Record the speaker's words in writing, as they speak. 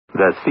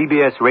The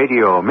CBS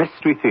Radio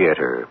Mystery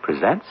Theater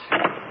presents...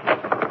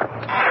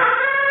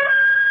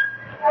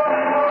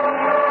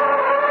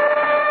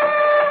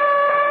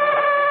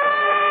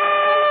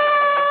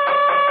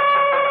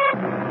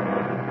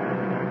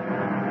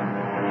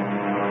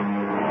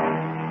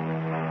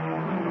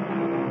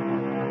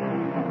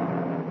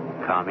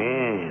 Come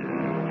in.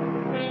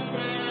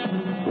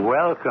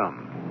 Welcome.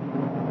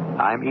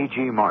 I'm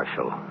E.G.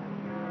 Marshall.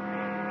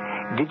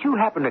 Did you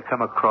happen to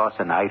come across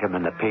an item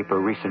in the paper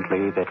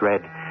recently that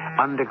read,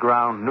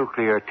 Underground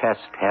Nuclear Test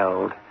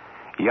Held,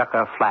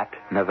 Yucca Flat,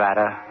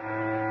 Nevada?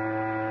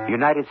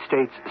 United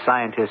States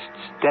scientists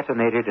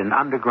detonated an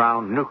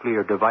underground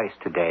nuclear device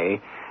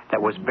today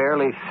that was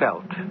barely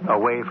felt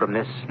away from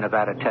this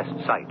Nevada test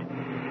site.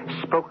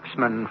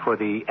 Spokesman for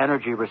the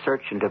Energy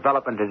Research and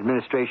Development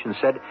Administration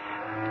said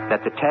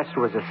that the test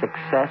was a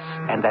success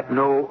and that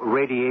no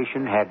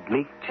radiation had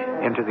leaked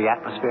into the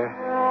atmosphere.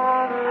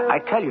 I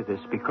tell you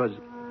this because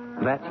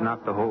that's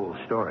not the whole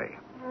story.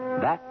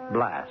 That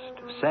blast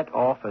set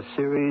off a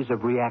series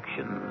of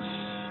reactions,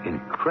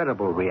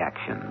 incredible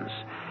reactions,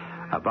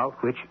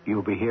 about which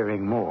you'll be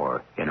hearing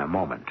more in a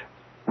moment.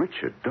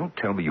 Richard, don't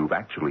tell me you've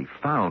actually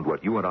found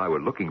what you and I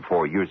were looking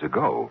for years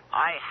ago.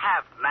 I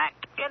have, Mac,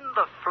 in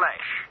the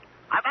flesh.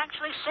 I've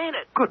actually seen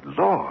it. Good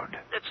Lord.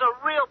 It's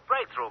a real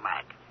breakthrough,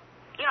 Mac.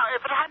 You know,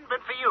 if it hadn't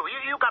been for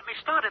you got me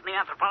started in the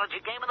anthropology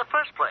game in the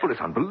first place. Well,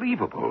 it's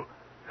unbelievable.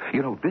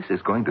 You know, this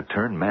is going to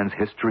turn man's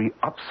history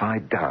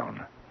upside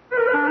down.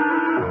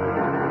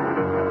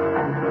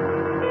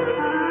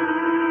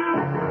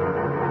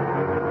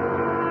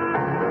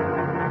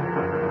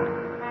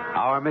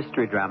 Our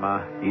mystery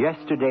drama,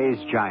 Yesterday's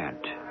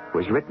Giant,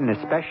 was written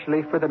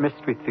especially for the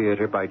Mystery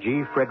Theater by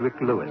G. Frederick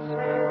Lewis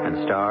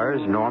and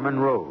stars Norman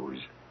Rose.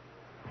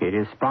 It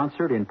is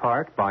sponsored in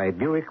part by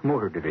Buick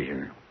Motor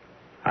Division.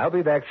 I'll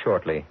be back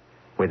shortly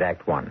with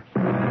Act One.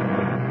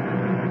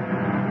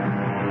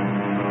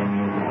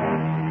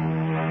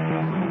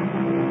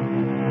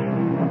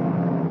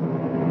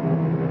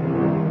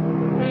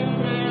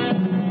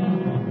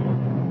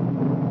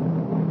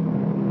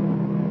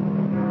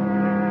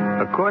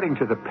 According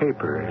to the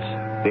papers,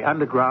 the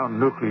underground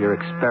nuclear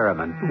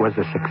experiment was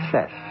a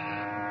success.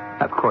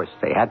 Of course,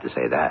 they had to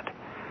say that.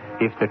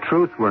 If the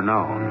truth were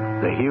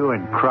known, the hue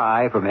and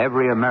cry from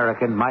every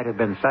American might have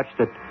been such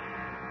that...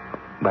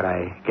 But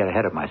I get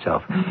ahead of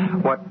myself.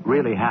 What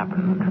really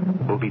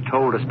happened will be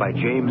told us by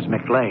James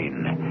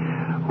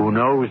McLean, who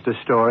knows the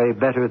story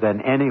better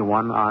than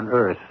anyone on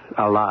Earth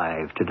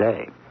alive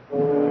today.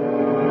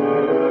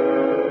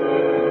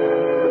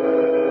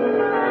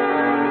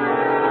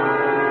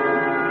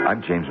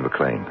 I'm James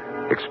McLean,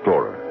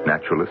 explorer,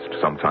 naturalist,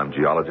 sometime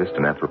geologist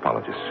and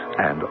anthropologist,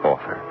 and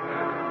author.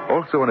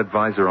 Also an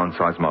advisor on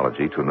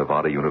seismology to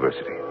Nevada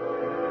University.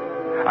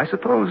 I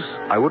suppose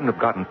I wouldn't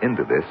have gotten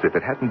into this if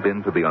it hadn't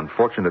been for the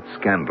unfortunate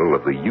scandal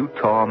of the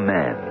Utah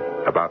Man,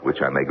 about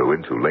which I may go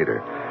into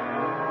later.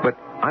 But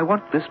I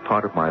want this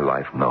part of my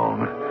life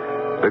known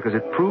because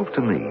it proved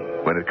to me,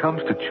 when it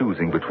comes to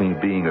choosing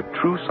between being a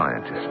true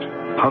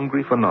scientist,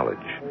 hungry for knowledge,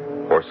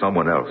 or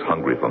someone else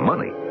hungry for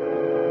money,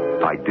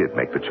 I did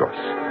make the choice.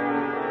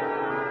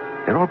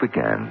 It all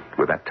began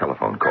with that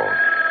telephone call.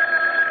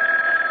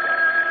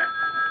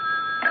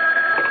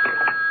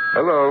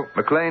 Hello,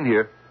 McLean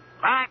here.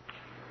 Mac,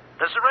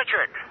 this is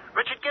Richard.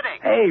 Richard Gidding.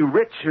 Hey,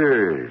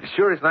 Richard.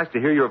 Sure is nice to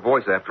hear your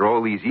voice after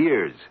all these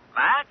years.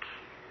 Mac,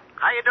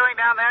 how you doing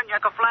down there in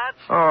Yucca Flats?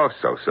 Oh,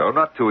 so.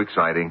 Not too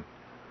exciting.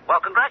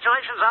 Well,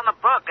 congratulations on the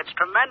book. It's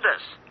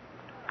tremendous.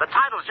 The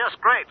title's just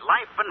great.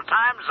 Life and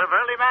Times of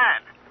Early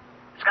Man.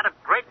 It's got a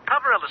great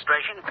cover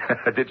illustration.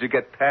 Did you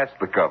get past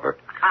the cover?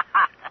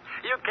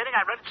 You kidding?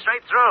 I read it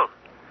straight through.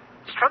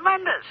 It's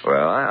tremendous.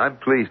 Well, I'm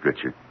pleased,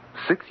 Richard.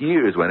 6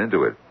 years went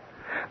into it.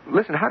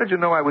 Listen, how did you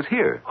know I was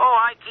here? Oh,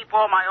 I keep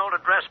all my old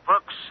address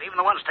books, even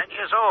the ones 10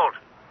 years old.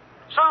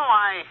 So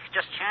I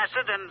just chanced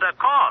it and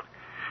called.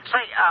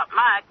 Say,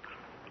 Mac,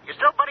 you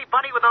still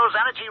buddy-buddy with those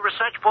energy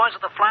research boys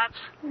at the flats?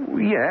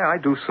 Yeah, I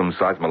do some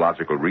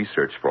seismological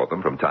research for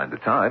them from time to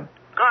time.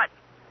 Good.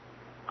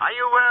 Are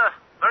you,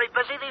 very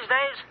busy these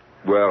days?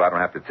 Well, I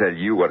don't have to tell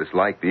you what it's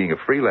like being a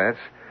freelance.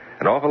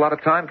 An awful lot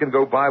of time can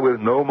go by with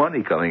no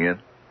money coming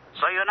in.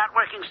 So you're not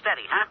working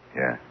steady, huh?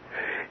 Yeah.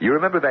 You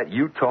remember that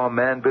Utah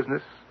Man business?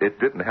 It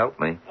didn't help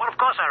me. Well,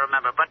 of course I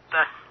remember, but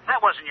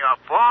that wasn't your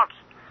fault.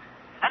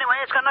 Anyway,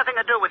 it's got nothing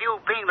to do with you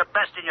being the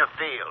best in your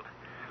field.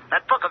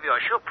 That book of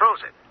yours sure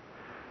proves it.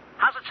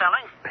 How's it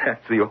selling?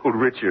 That's the old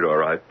Richard, all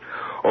right.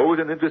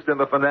 Always an interest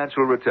in the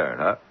financial return,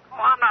 huh?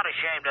 Oh, I'm not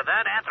ashamed of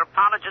that.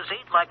 Anthropologists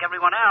eat like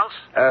everyone else.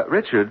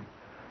 Richard,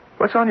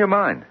 what's on your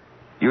mind?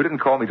 You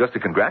didn't call me just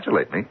to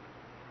congratulate me.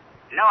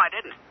 No, I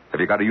didn't. Have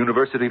you got a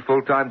university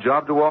full-time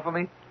job to offer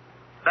me?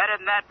 Better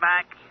than that,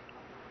 Mac.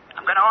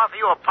 I'm going to offer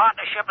you a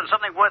partnership in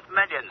something worth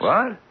millions.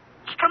 What?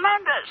 It's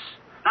tremendous.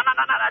 No.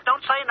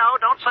 Don't say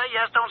no. Don't say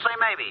yes. Don't say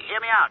maybe.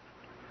 Hear me out.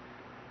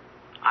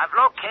 I've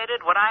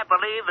located what I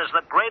believe is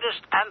the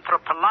greatest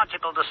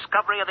anthropological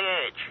discovery of the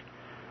age.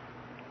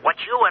 What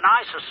you and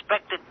I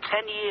suspected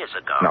 10 years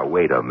ago. Now,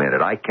 wait a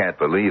minute. I can't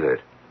believe it.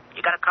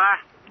 You got a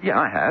car? Yeah,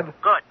 I have.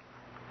 Good.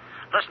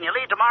 Listen, you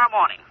leave tomorrow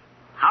morning.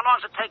 How long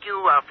does it take you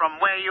from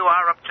where you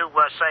are up to,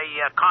 say,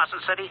 Carson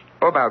City?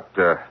 About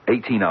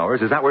 18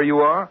 hours. Is that where you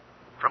are?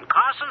 From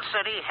Carson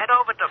City, head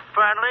over to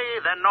Fernley,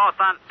 then north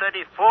on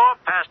 34,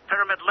 past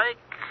Pyramid Lake,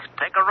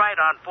 take a right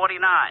on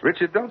 49.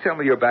 Richard, don't tell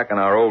me you're back in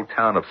our old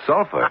town of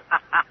Sulphur.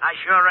 I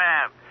sure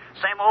am.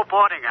 Same old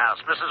boarding house,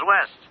 Mrs.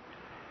 West.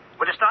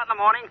 Will you start in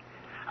the morning?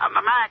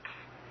 Mac,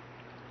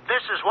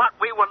 this is what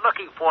we were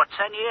looking for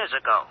 10 years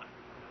ago.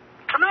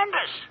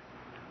 Tremendous.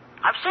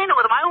 I've seen it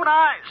with my own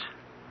eyes.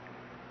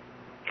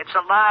 It's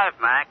alive,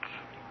 Mac.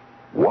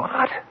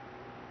 What?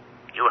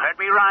 You heard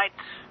me right.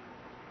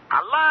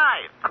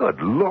 Alive.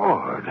 Good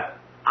Lord.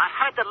 I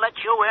had to let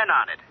you in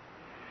on it.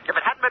 If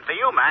it hadn't been for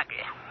you, Mac,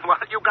 well,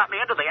 you got me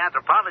into the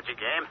anthropology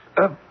game.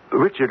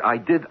 Richard, I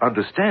did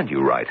understand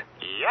you right.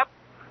 Yep.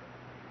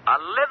 A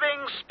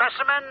living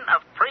specimen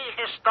of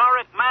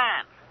prehistoric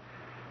man.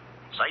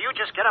 So you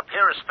just get up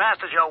here as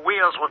fast as your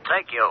wheels will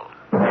take you.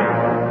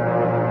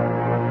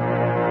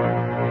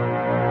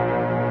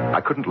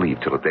 I couldn't leave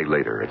till a day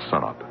later at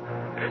sunup.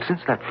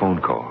 Since that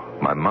phone call,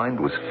 my mind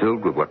was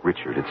filled with what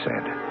Richard had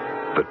said.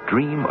 The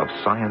dream of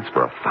science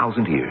for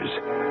 1,000 years.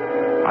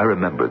 I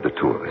remembered the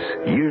two of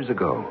us, years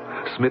ago,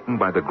 smitten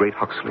by the great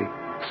Huxley,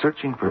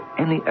 searching for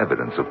any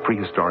evidence of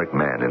prehistoric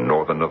man in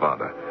northern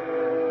Nevada.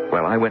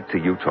 Well, I went to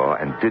Utah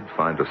and did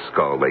find a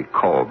skull they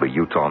called the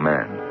Utah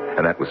Man,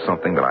 and that was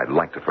something that I'd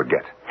like to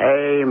forget.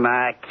 Hey,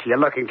 Mac, you're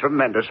looking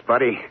tremendous,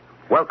 buddy.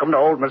 Welcome to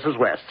old Mrs.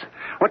 West.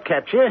 What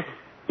kept you?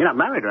 You're not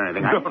married or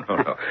anything, are you?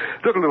 No.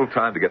 Took a little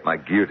time to get my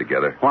gear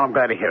together. Well, I'm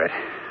glad to hear it.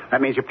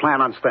 That means you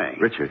plan on staying.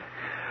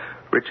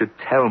 Richard,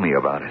 tell me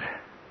about it.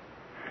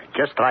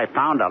 Just I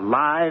found a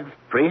live,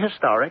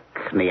 prehistoric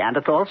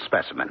Neanderthal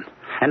specimen.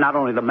 And not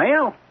only the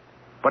male,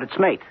 but its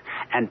mate.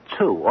 And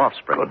 2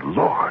 offspring. Good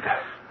Lord.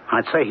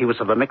 I'd say he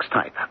was of a mixed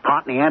type.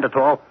 Part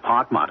Neanderthal,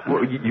 part modern.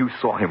 Well, you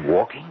saw him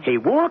walking? He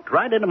walked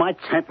right into my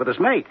tent with his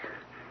mate.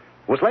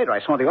 It was later I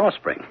saw the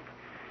offspring.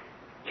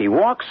 He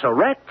walks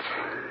erect,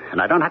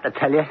 and I don't have to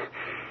tell you,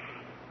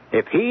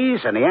 if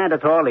he's a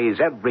Neanderthal, he's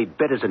every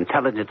bit as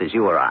intelligent as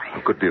you or I.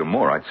 A good deal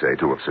more, I'd say,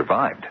 to have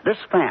survived. This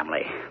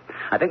family,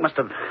 I think, must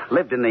have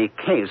lived in the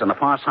caves on the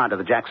far side of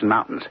the Jackson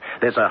Mountains.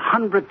 There's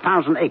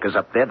 100,000 acres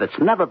up there that's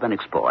never been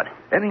explored.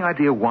 Any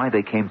idea why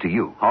they came to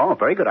you? Oh,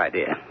 very good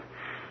idea.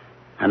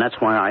 And that's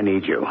why I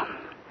need you.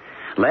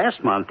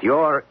 Last month,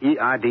 your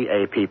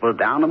ERDA people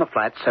down on the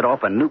flats set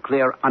off a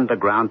nuclear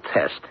underground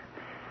test.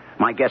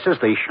 My guess is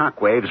the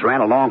shock waves ran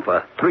along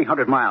for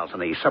 300 miles in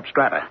the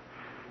substrata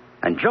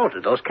and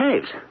jolted those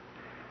caves.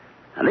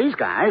 And these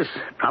guys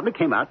probably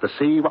came out to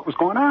see what was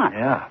going on.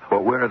 Yeah.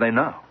 Well, where are they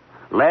now?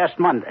 Last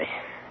Monday,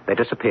 they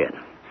disappeared.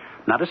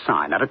 Not a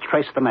sign, not a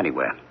trace of them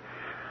anywhere.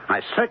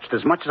 I searched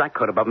as much as I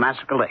could above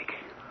Massacre Lake.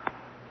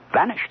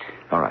 Vanished.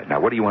 All right. Now,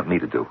 what do you want me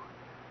to do?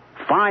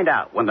 Find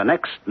out when the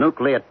next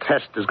nuclear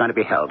test is going to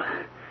be held.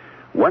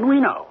 When we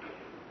know,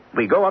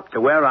 we go up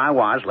to where I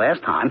was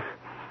last time,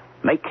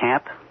 make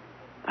camp,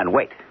 and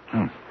wait.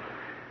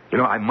 You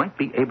know, I might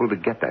be able to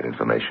get that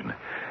information.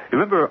 You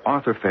remember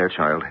Arthur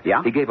Fairchild?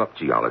 Yeah? He gave up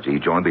geology,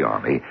 joined the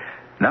Army.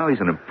 Now he's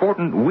an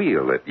important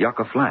wheel at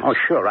Yucca Flats. Oh,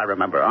 sure, I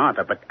remember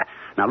Arthur, but...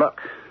 Now, look,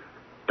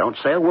 don't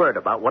say a word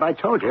about what I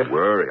told you. Don't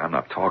worry, I'm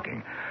not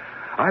talking.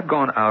 I've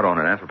gone out on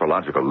an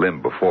anthropological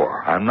limb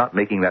before. I'm not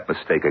making that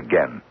mistake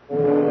again.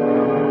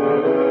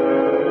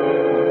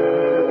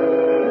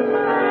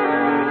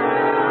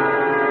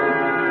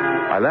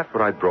 I left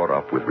what I'd brought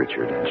up with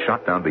Richard and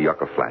shot down to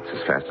Yucca Flats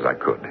as fast as I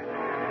could.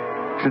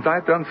 Since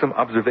I'd done some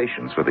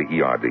observations for the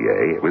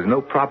ERDA, it was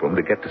no problem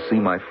to get to see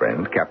my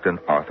friend, Captain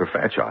Arthur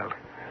Fairchild.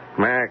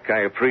 Mac,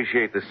 I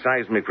appreciate the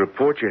seismic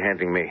report you're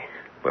handing me.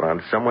 But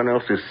on someone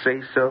else's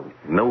say-so?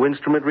 No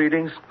instrument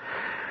readings?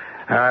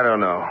 I don't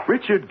know.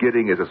 Richard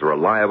Gidding is as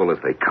reliable as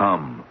they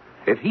come.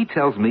 If he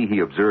tells me he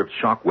observed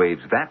shock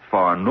waves that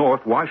far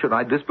north, why should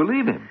I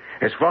disbelieve him?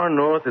 As far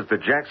north as the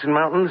Jackson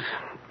Mountains?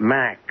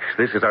 Mac,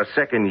 this is our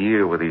second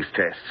year with these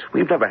tests.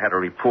 We've never had a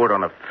report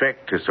on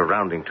effect to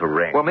surrounding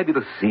terrain. Well, maybe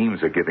the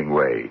seams are giving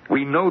way.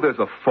 We know there's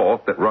a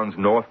fault that runs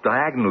north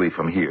diagonally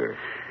from here.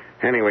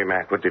 Anyway,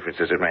 Mac, what difference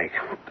does it make?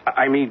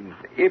 I mean,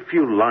 if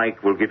you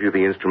like, we'll give you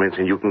the instruments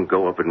and you can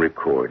go up and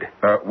record.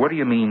 What do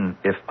you mean,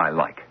 if I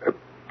like?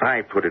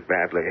 I put it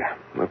badly.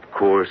 Of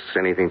course,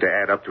 anything to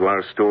add up to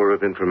our store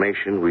of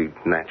information, we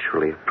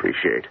naturally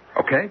appreciate.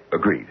 Okay,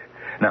 agreed.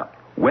 Now,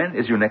 when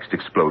is your next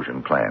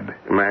explosion planned?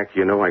 Mac,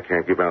 you know I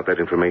can't give out that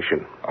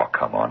information. Oh,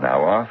 come on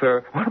now,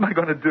 Arthur. What am I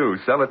going to do,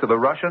 sell it to the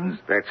Russians?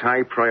 That's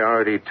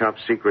high-priority,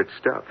 top-secret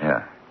stuff.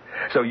 Yeah.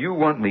 So you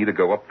want me to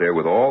go up there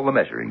with all the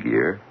measuring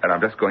gear, and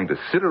I'm just going to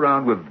sit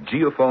around with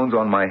geophones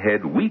on my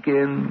head week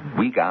in,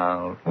 week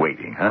out,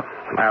 waiting, huh?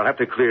 I'll have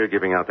to clear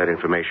giving out that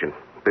information.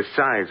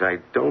 Besides, I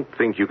don't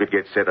think you could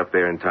get set up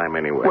there in time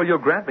anyway. Well, you'll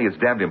grant me it's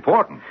damned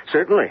important.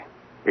 Certainly.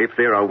 If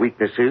there are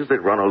weaknesses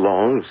that run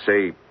along,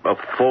 say, a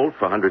fault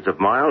for hundreds of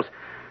miles,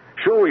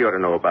 sure we ought to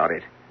know about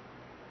it.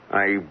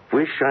 I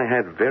wish I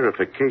had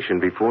verification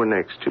before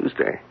next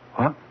Tuesday.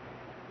 What?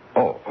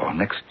 Oh,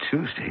 next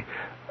Tuesday.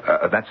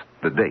 That's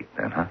the date,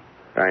 then, huh?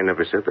 I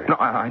never said that. No,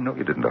 I know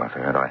you didn't,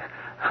 Arthur, and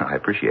I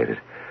appreciate it.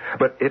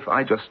 But if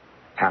I just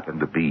happened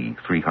to be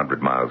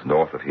 300 miles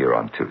north of here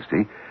on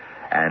Tuesday,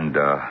 and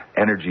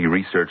Energy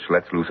Research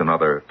lets loose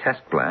another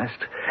test blast,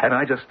 and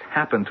I just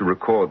happen to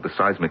record the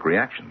seismic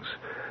reactions,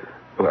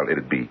 well,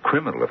 it'd be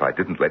criminal if I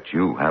didn't let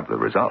you have the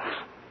results.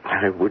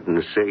 I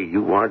wouldn't say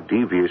you are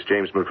devious,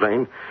 James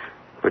McLean,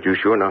 but you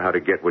sure know how to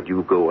get what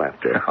you go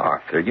after.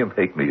 Arthur, you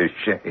make me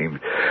ashamed.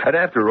 And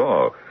after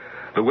all,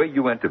 the way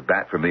you went to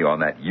bat for me on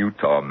that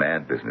Utah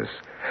man business,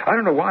 I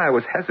don't know why I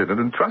was hesitant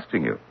in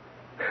trusting you.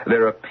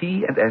 There are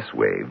P and S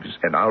waves,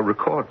 and I'll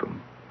record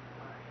them.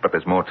 But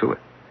there's more to it.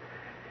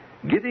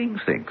 Giddings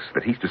thinks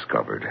that he's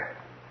discovered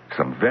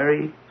some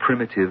very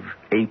primitive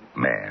ape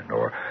man,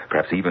 or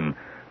perhaps even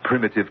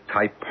primitive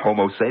type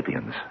Homo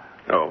sapiens.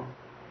 Oh.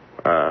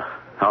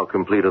 How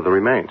complete are the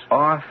remains?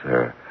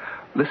 Arthur,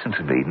 listen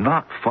to me.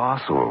 Not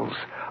fossils.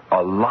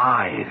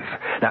 Alive.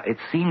 Now, it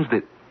seems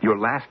that your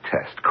last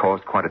test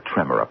caused quite a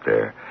tremor up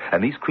there,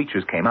 and these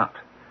creatures came out.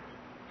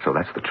 So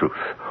that's the truth.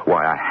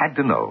 Why, I had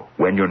to know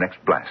when your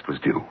next blast was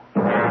due.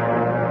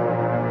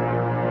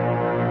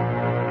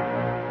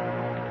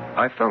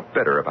 I felt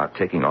better about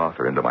taking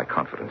Arthur into my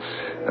confidence,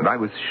 and I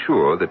was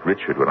sure that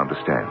Richard would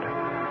understand.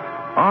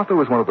 Arthur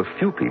was one of the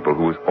few people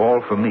who was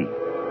all for me,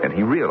 and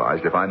he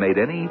realized if I made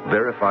any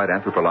verified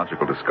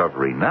anthropological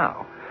discovery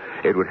now,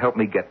 it would help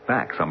me get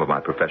back some of my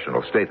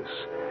professional status.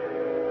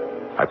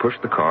 I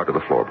pushed the car to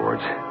the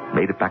floorboards,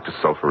 made it back to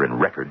Sulphur in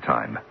record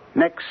time.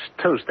 Next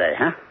Tuesday,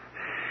 huh?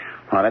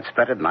 Well, that's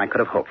better than I could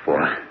have hoped for.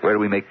 Where do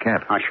we make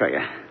camp? I'll show you.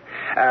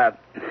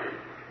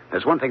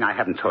 There's one thing I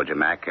haven't told you,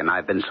 Mac, and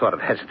I've been sort of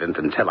hesitant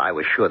until I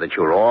was sure that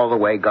you were all the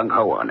way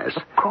gung-ho on this.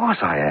 Of course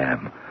I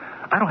am.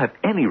 I don't have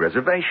any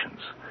reservations.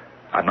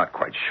 I'm not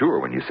quite sure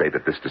when you say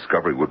that this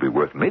discovery would be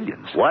worth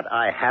millions. What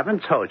I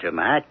haven't told you,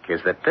 Mac, is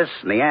that this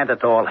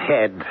Neanderthal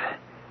head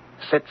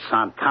sits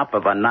on top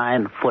of a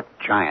 9-foot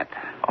giant.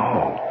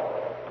 Oh.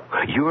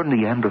 Your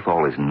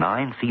Neanderthal is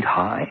 9 feet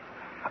high?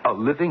 A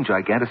living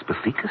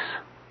Gigantopithecus?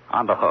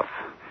 On the hoof.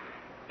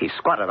 He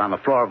squatted on the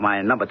floor of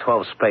my number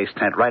 12 space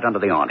tent right under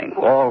the awning.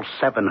 All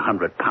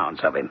 700 pounds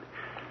of him.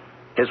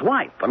 His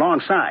wife,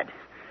 alongside.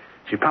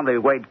 She probably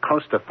weighed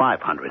close to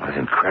 500. That's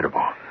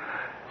incredible.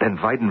 Then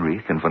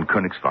Weidenreich and von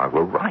Königswald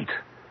were right.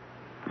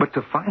 But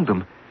to find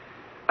them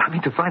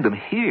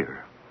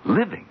here,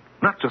 living,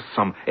 not just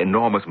some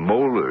enormous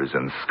molars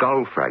and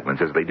skull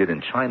fragments as they did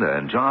in China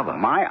and Java.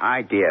 My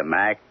idea,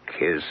 Mac,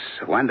 is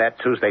when that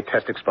Tuesday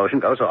test explosion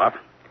goes off,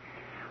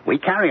 we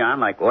carry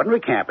on like ordinary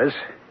campers,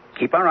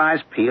 keep our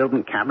eyes peeled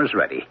and cameras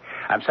ready.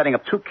 I'm setting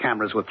up 2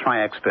 cameras with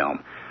Tri-X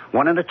film,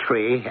 one in a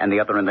tree and the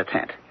other in the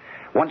tent.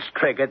 Once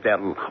triggered,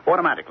 they'll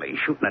automatically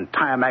shoot an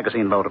entire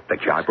magazine load of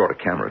pictures. I brought a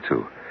camera,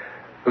 too.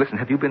 Listen,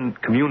 have you been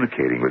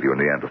communicating with your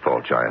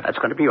Neanderthal giant? That's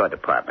going to be your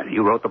department.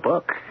 You wrote the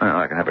book. Well,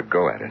 I can have a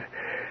go at it.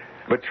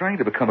 But trying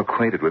to become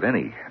acquainted with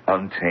any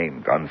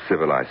untamed,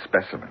 uncivilized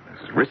specimen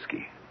is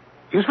risky.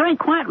 He was very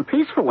quiet and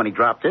peaceful when he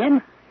dropped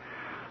in.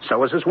 So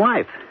was his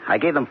wife. I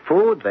gave them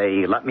food.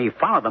 They let me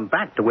follow them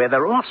back to where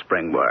their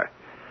offspring were.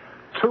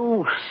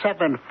 2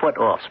 7-foot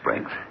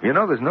offsprings. You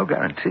know, there's no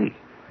guarantee.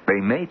 They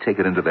may take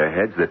it into their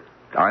heads that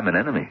I'm an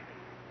enemy.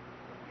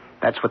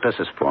 That's what this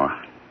is for.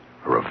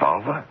 A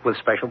revolver? With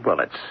special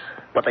bullets.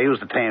 What they use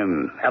to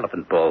tame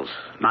elephant bulls.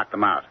 Knock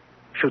them out.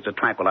 Shoots a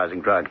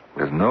tranquilizing drug.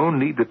 There's no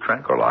need to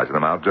tranquilize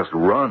them out. Just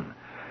run.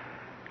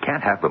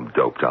 Can't have them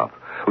doped up.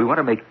 We want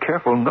to make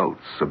careful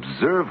notes,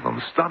 observe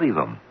them, study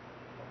them.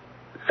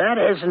 That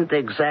isn't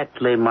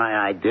exactly my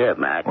idea,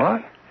 Mac.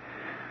 What?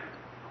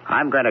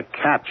 I'm going to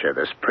capture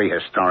this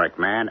prehistoric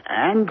man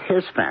and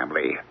his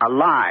family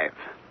alive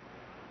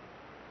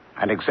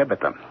and exhibit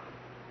them.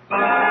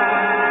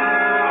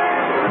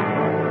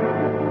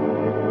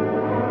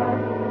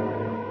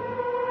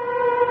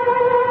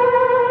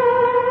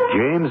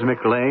 James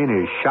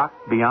McLean is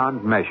shocked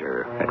beyond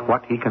measure at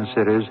what he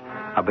considers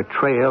a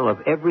betrayal of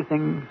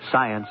everything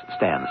science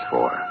stands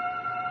for.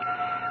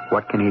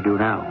 What can he do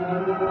now?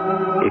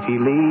 If he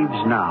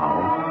leaves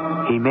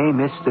now, he may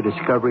miss the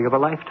discovery of a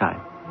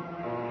lifetime.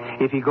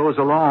 If he goes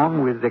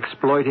along with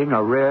exploiting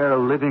a rare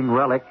living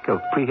relic of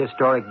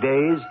prehistoric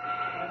days,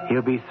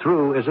 he'll be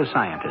through as a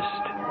scientist.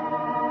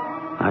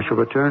 I shall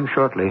return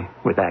shortly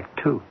with Act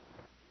 2.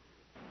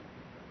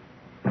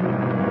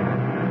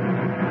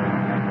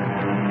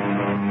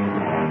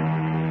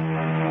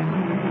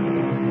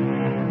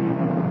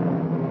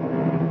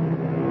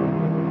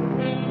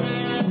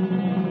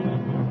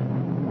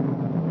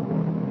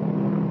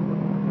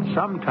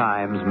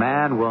 Sometimes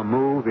man will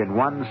move in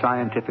one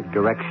scientific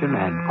direction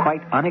and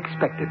quite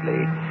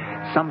unexpectedly,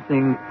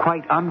 something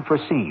quite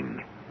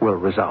unforeseen will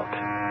result.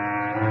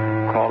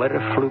 Call it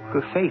a fluke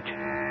of fate,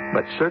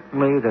 but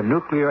certainly the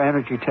nuclear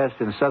energy test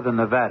in southern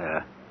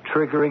Nevada,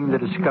 triggering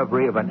the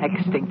discovery of an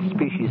extinct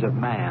species of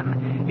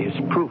man, is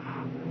proof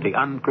the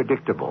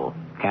unpredictable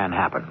can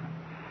happen.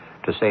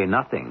 To say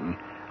nothing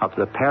of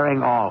the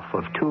pairing off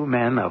of 2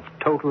 men of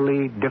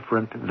totally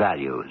different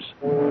values.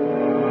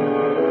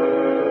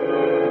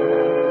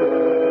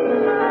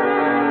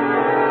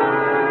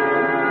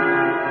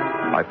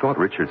 I thought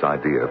Richard's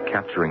idea of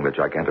capturing the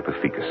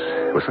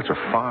Gigantopithecus was such a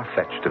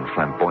far-fetched and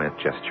flamboyant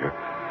gesture,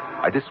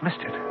 I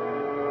dismissed it.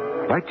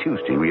 By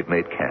Tuesday, we had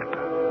made camp.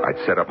 I'd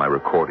set up my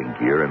recording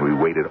gear, and we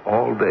waited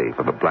all day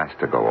for the blast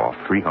to go off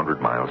 300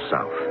 miles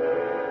south.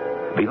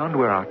 Beyond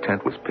where our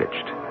tent was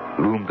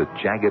pitched loomed the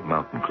jagged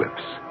mountain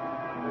cliffs.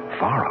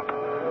 Far up,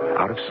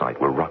 out of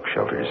sight, were rock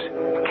shelters,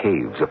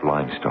 caves of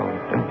limestone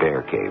and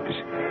bear caves.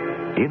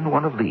 In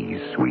one of these,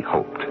 we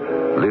hoped,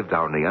 lived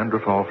our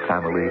Neanderthal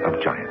family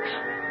of giants.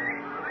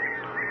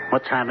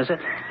 What time is it?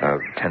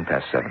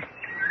 7:10.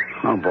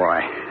 Oh,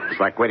 boy. It's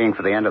like waiting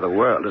for the end of the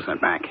world, isn't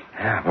it, Mac?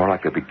 Yeah, more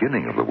like the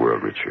beginning of the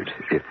world, Richard,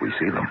 if we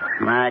see them.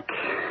 Mac,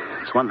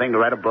 it's one thing to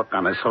write a book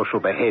on the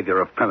social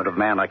behavior of primitive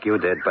man like you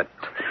did, but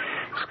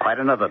it's quite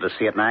another to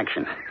see it in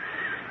action.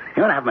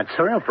 You're going to have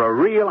material for a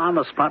real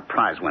on-the-spot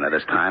prize winner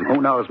this time.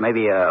 Who knows,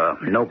 maybe a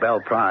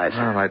Nobel Prize.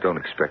 Well, I don't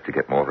expect to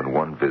get more than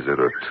one visit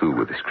or two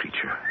with this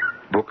creature.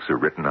 Books are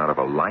written out of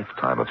a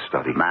lifetime of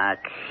study. Mac,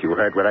 you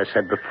heard what I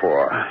said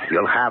before.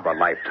 You'll have a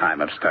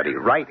lifetime of study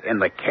right in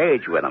the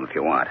cage with him if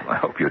you want. I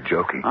hope you're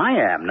joking. I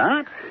am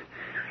not.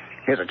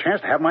 Here's a chance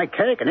to have my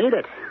cake and eat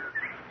it.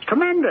 It's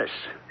tremendous.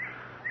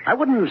 I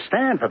wouldn't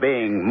stand for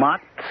being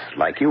mocked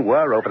like you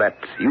were over that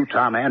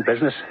Utah man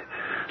business.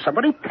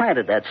 Somebody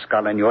planted that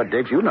skull in your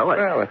digs. You know it.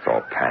 Well, it's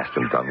all past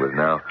and done with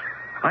now.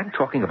 I'm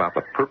talking about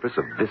the purpose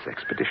of this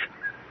expedition.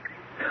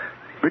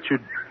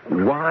 Richard,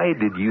 why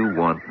did you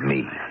want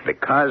me?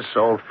 Because,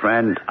 old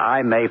friend,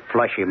 I may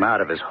flush him out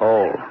of his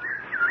hole.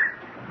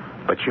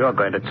 But you're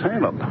going to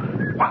tame him.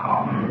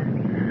 Wow.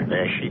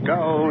 There she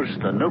goes,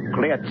 the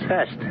nuclear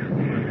test.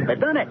 They've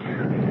done it.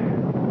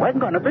 We're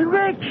going to be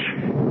rich.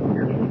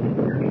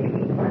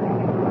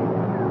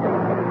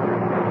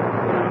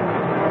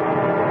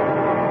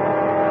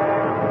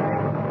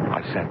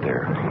 I sat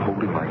there,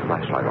 holding my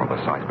flashlight on the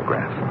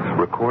seismograph,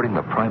 recording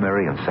the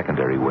primary and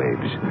secondary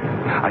waves.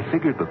 I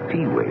figured the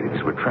P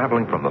waves were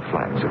traveling from the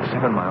flats at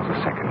 7 miles a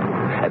second,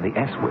 and the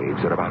S waves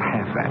at about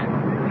half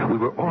that. We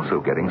were also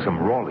getting some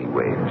Rayleigh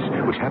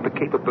waves, which have the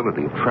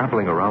capability of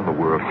traveling around the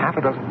world half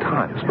a dozen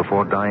times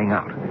before dying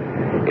out.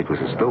 It was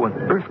as though an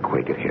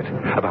earthquake had hit,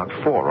 about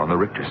 4 on the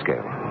Richter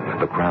scale.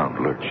 The ground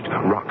lurched.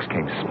 Rocks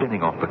came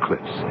spinning off the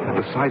cliffs.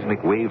 The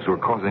seismic waves were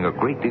causing a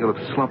great deal of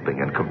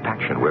slumping and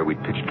compaction where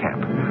we'd pitched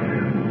camp.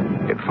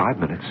 In 5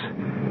 minutes,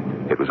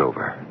 it was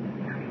over.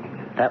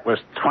 That was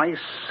twice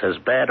as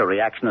bad a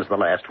reaction as the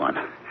last one.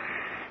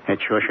 It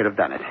sure should have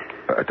done it.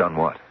 Done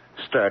what?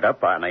 Stirred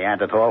up our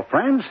Neanderthal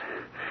friends.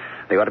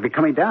 They ought to be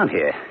coming down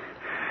here.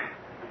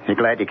 You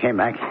glad you came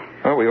back?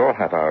 Well, we all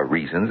have our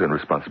reasons and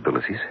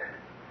responsibilities.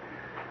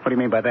 What do you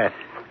mean by that?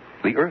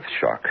 The Earth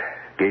shock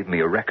gave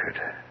me a record,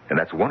 and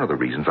that's one of the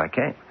reasons I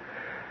came.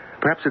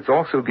 Perhaps it's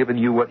also given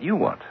you what you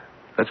want.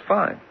 That's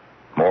fine.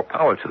 More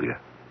power to you.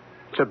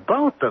 To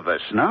both of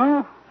us,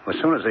 no? As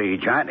soon as the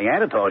giant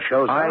Neanderthal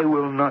shows up... I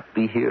will not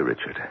be here,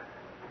 Richard.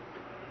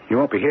 You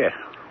won't be here?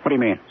 What do you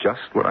mean?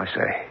 Just what I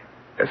say.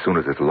 As soon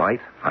as it's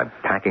light, I'm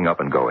packing up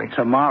and going.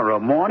 Tomorrow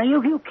morning?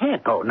 You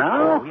can't go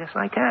now. Oh, yes,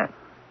 I can.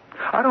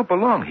 I don't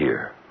belong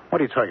here.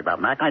 What are you talking about,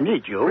 Mac? I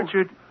need you.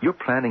 Richard, you're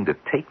planning to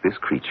take this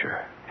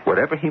creature,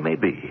 whatever he may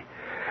be,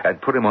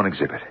 and put him on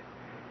exhibit.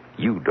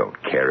 You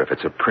don't care if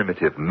it's a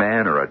primitive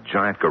man or a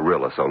giant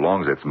gorilla, so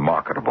long as it's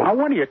marketable. Now,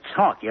 what are you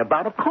talking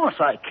about? Of course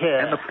I care.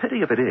 And the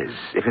pity of it is,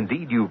 if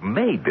indeed you've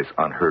made this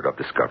unheard-of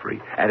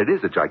discovery, and it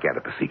is a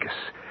Gigantopithecus,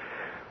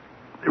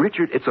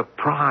 Richard, it's a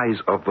prize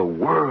of the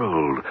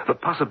world. The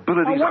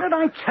possibilities what did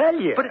I tell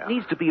you? But it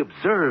needs to be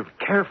observed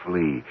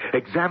carefully,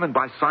 examined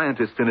by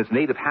scientists in its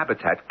native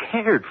habitat,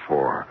 cared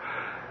for,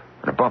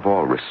 and above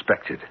all,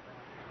 respected.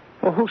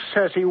 Well, who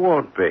says he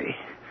won't be?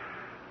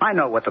 I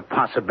know what the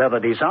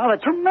possibilities are.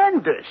 They're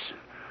tremendous.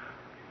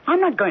 I'm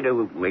not going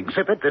to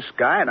exhibit this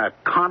guy in a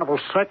carnival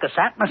circus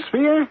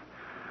atmosphere.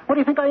 What do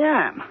you think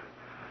I am?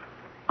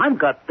 I've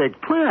got big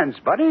plans,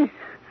 buddy.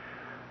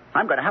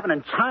 I'm going to have an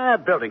entire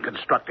building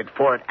constructed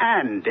for it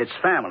and its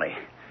family.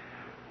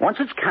 Once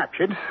it's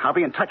captured, I'll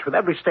be in touch with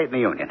every state in the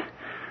Union.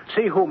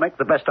 See who'll make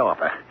the best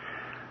offer.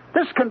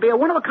 This can be a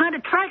one-of-a-kind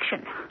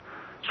attraction.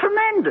 It's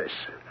tremendous.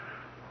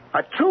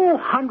 A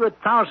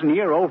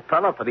 200,000-year-old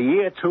fellow for the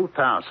year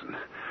 2000.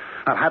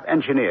 I'll have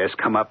engineers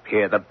come up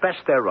here, the best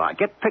there are.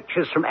 Get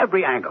pictures from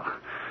every angle.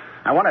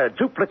 I want to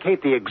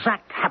duplicate the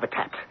exact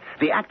habitat,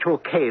 the actual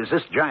caves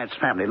this giant's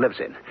family lives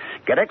in.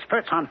 Get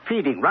experts on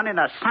feeding, run in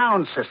a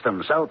sound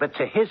system so that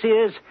to his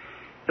ears,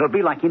 it'll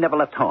be like he never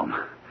left home.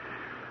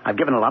 I've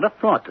given a lot of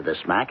thought to this,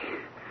 Mac.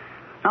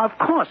 Now, of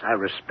course, I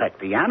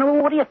respect the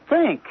animal. What do you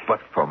think?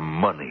 But for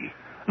money,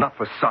 not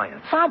for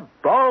science. For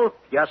both,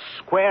 you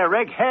square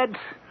egghead.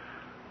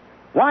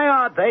 Why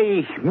are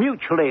they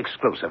mutually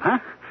exclusive, huh?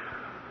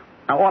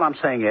 Now, all I'm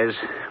saying is,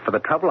 for the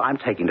trouble I'm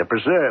taking to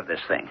preserve this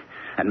thing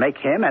and make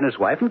him and his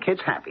wife and kids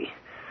happy,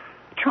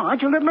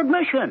 charge a little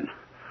admission.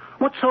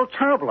 What's so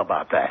terrible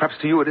about that? Perhaps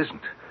to you it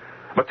isn't.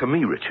 But to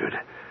me, Richard,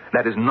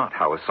 that is not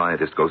how a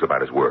scientist goes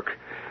about his work.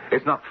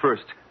 It's not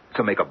first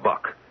to make a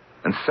buck,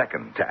 And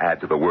second, to add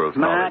to the world's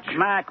knowledge.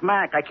 Mac,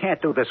 I can't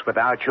do this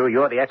without you.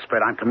 You're the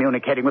expert on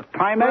communicating with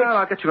primates. Well,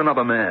 I'll get you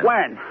another man.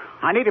 When?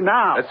 I need him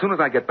now. As soon as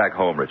I get back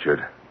home,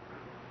 Richard.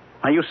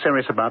 Are you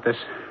serious about this?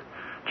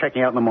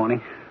 Checking out in the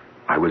morning?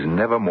 I was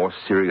never more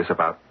serious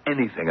about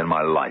anything in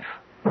my life.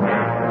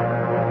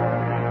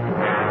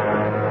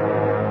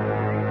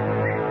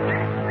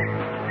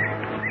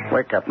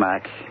 Wake up,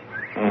 Mac.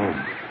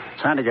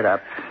 Time to get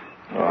up.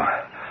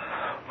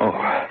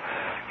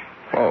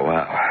 Oh,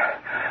 wow.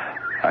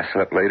 I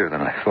slept later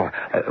than I thought.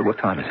 What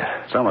time is it?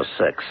 It's almost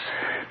 6.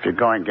 If you're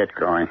going, get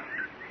going.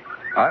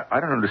 I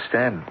don't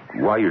understand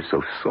why you're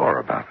so sore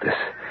about this.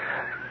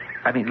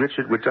 I mean,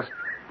 Richard, we're just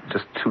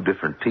two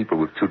different people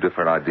with two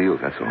different ideals,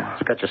 that's all.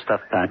 You got your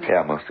stuff back?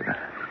 Yeah, most of it.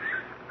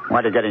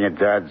 While you're getting your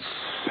duds,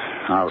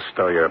 I'll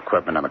stow your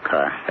equipment in the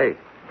car. Hey,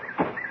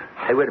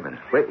 wait a minute.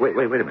 Wait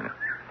a minute.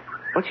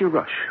 What's your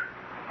rush?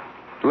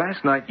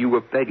 Last night you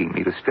were begging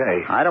me to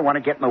stay. I don't want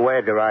to get in the way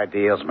of your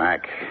ideals,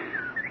 Mac.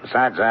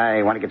 Besides,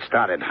 I want to get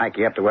started, hike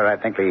you up to where I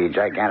think the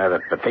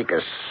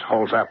Gigantopithecus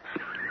holds up.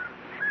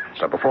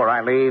 So before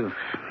I leave,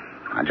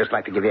 I'd just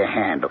like to give you a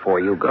hand before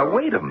you go. Now,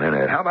 wait a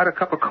minute. How about a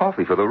cup of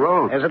coffee for the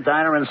road? There's a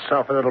diner in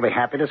Sulphur that'll be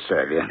happy to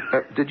serve you.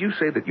 Did you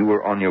say that you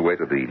were on your way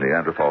to the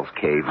Neanderthal's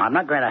cave? I'm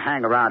not going to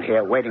hang around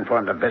here waiting for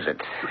him to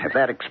visit. If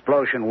that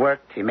explosion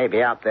worked, he may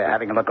be out there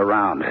having a look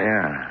around.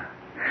 Yeah.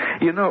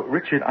 You know,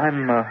 Richard,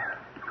 I'm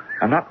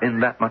not in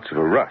that much of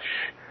a rush.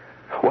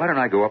 Why don't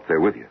I go up there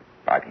with you?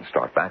 I can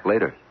start back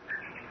later.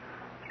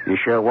 You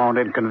sure won't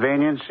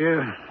inconvenience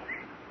you?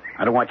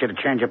 I don't want you to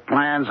change your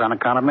plans on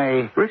account of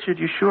me. Richard,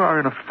 you sure are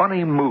in a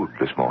funny mood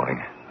this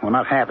morning. Well,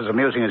 not half as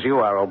amusing as you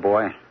are, old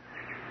boy.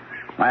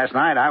 Last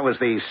night, I was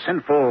the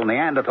sinful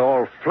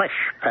Neanderthal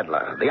flesh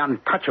peddler, the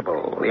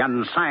untouchable, the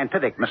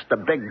unscientific Mr.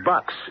 Big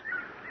Bucks.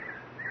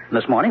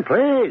 This morning,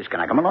 please, can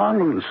I come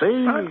along and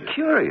see? I'm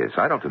curious.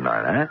 I don't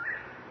deny that.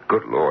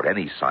 Good Lord,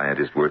 any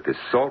scientist worth his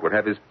salt would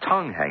have his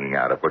tongue hanging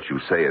out if what you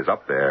say is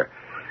up there.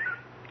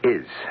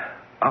 Is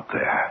up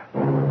there.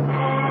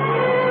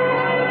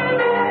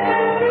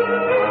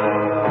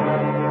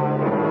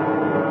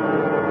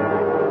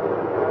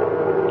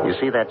 You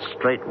see that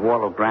straight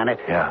wall of granite?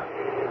 Yeah.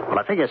 Well,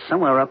 I figure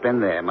somewhere up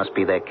in there must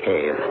be their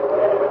cave.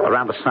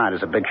 Around the side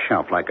is a big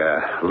shelf, like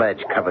a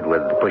ledge covered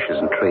with bushes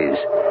and trees.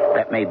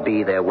 That may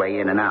be their way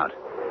in and out.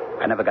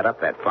 I never got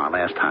up that far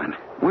last time.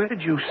 Where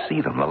did you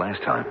see them the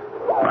last time?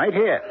 Right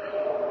here,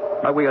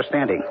 where we are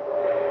standing.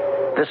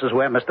 This is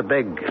where Mr.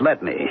 Big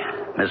led me,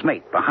 and his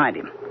mate behind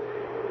him.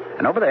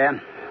 And over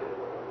there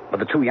were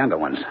the two younger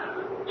ones,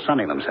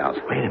 sunning themselves.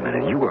 Wait a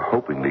minute. You were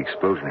hoping the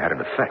explosion had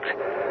an effect.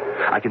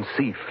 I can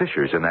see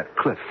fissures in that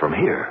cliff from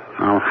here.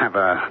 I'll have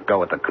a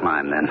go at the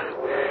climb, then.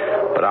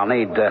 But I'll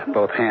need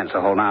both hands to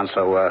hold on,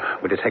 so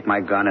would you take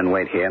my gun and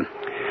wait here?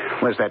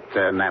 Where's that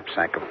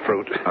knapsack of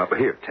fruit?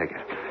 Here, take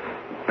it.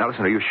 Now,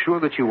 listen, are you sure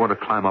that you want to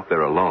climb up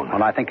there alone?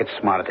 Well, I think it's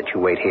smarter that you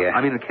wait here.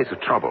 I mean, in case of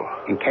trouble.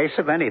 In case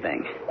of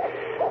anything.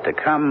 To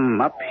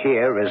come up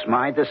here is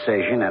my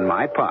decision and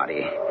my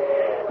party.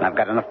 And I've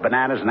got enough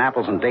bananas and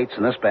apples and dates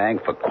in this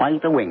bag for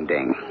quite a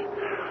wingding.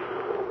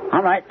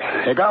 All right,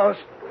 here goes.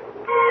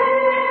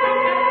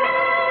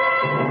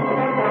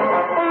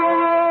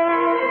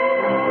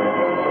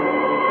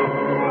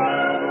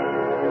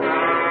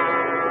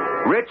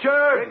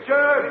 Richard!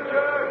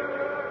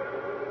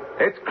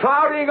 It's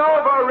clouding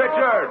over,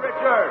 Richard!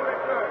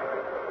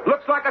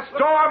 Looks like a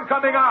storm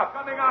coming up.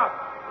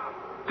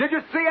 Did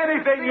you see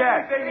anything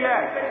yet?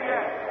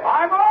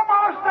 I'm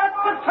almost at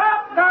the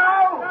top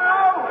now!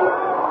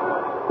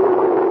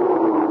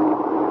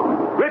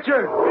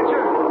 Richard!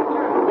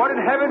 What in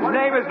heaven's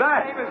name is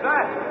that?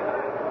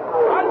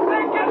 I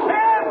think it's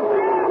him!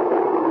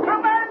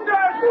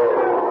 Tremendous!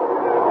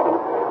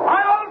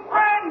 My old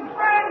friend!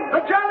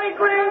 The Jolly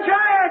Green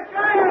Giant!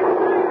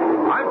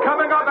 I'm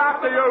coming up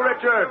after you,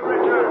 Richard!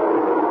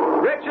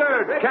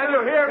 Richard, can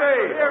you hear me?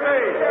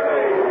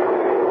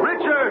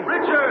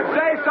 Richard,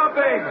 say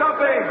something!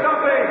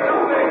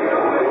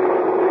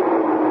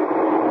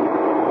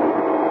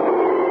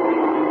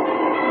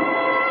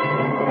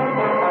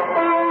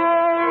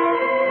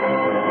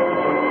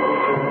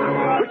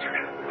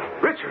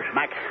 Richard!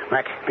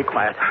 Mac, be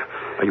quiet.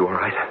 Are you all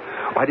right?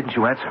 Why didn't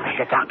you answer me?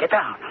 Get down.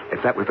 Is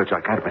that with the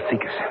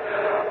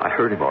Gigantopithecus? I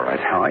heard him all right.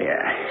 Oh,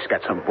 yeah. He's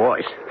got some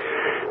voice.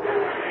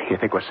 You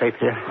think we're safe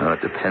here? Well,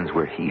 it depends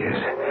where he is.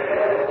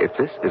 If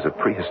this is a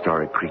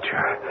prehistoric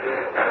creature,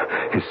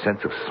 his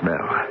sense of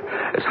smell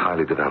is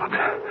highly developed.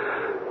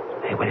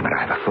 Hey, wait a minute.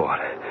 I have a thought.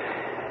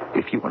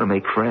 If you want to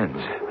make friends,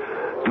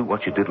 do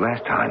what you did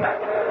last time.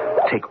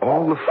 Take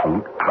all the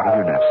fruit out of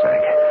your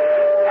knapsack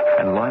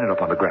and line it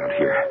up on the ground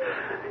here.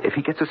 If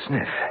he gets a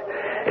sniff,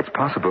 it's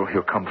possible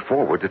he'll come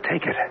forward to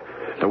take it.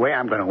 The way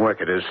I'm going to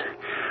work it is,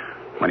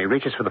 when he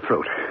reaches for the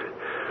fruit,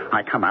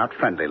 I come out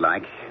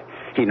friendly-like.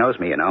 He knows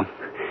me, you know.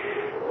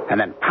 And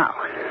then, pow,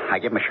 I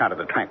give him a shot of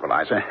the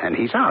tranquilizer, and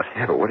he's out.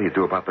 Yeah, but what do you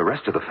do about the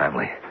rest of the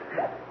family?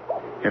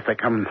 If they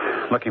come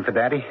looking for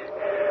Daddy?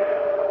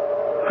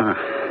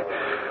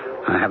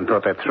 I haven't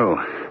thought that through.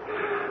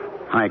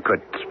 I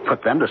could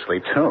put them to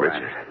sleep, too.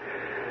 Richard,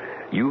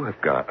 You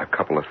have got a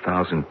couple of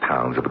 1,000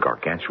 pounds of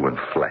gargantuan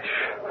flesh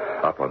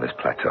up on this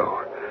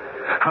plateau.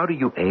 How do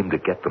you aim to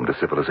get them to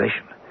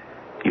civilization?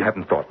 You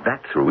haven't thought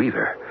that through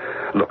either.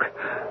 Look,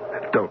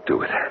 don't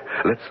do it.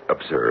 Let's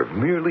observe.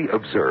 Merely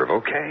observe,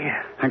 okay?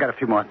 I got a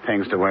few more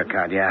things to work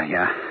out,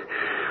 yeah.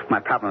 My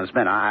problem has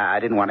been I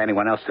didn't want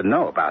anyone else to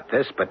know about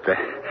this, but,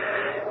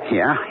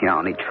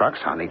 I'll need trucks,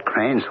 I'll need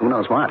cranes, who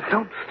knows what.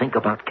 Don't think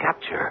about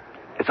capture.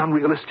 It's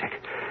unrealistic,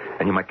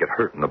 and you might get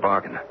hurt in the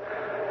bargain.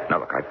 Now,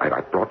 look,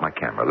 I brought my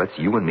camera. Let's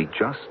you and me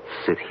just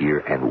sit here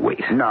and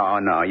wait.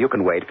 No, you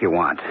can wait if you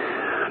want.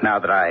 Now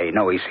that I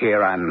know he's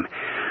here, I'm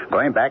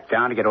going back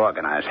down to get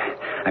organized.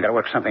 I got to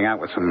work something out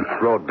with some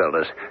road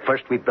builders.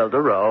 First we build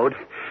a road,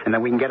 and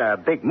then we can get a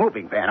big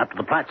moving van up to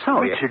the plateau.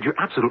 Richard, you're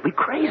absolutely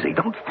crazy.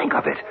 Don't think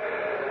of it.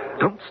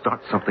 Don't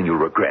start something you'll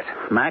regret.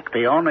 Mac,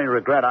 the only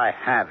regret I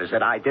have is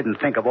that I didn't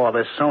think of all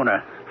this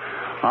sooner.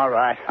 All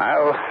right,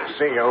 I'll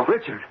see you.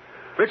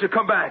 Richard,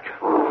 come back.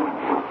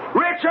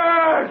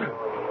 Richard!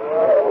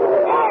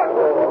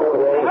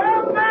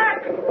 Help,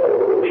 Mac!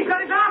 He's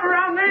got his arm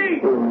around me.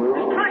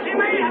 He's crushing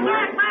me.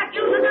 Mac,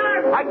 use the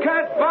gun. I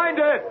can't find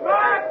it.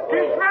 Mac,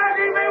 he's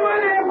dragging me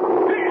with him.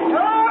 He's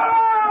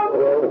home.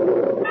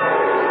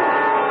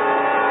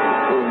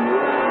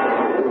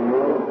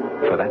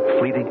 For that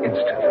fleeting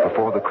instant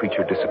before the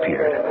creature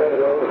disappeared,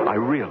 I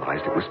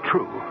realized it was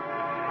true.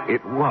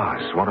 It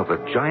was one of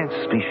the giant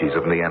species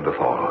of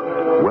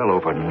Neanderthal, well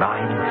over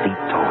 9 feet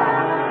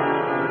tall.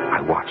 I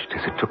watched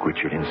as it took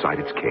Richard inside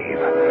its cave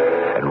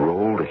and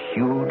rolled a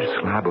huge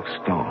slab of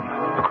stone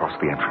across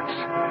the entrance.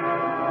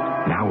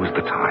 Now was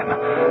the time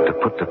to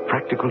put to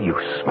practical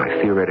use my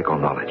theoretical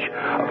knowledge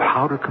of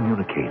how to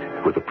communicate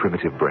with the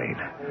primitive brain.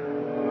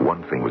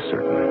 One thing was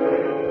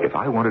certain. If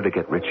I wanted to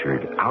get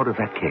Richard out of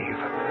that cave,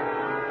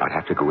 I'd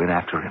have to go in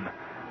after him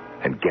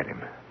and get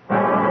him.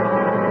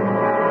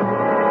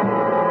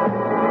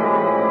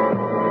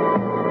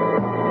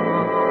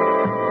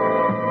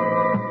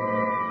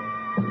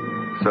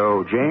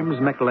 So James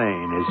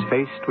McLean is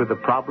faced with the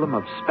problem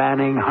of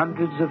spanning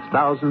hundreds of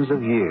thousands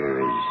of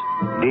years,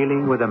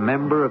 dealing with a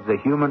member of the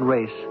human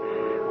race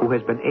who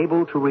has been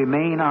able to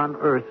remain on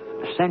Earth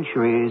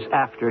centuries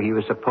after he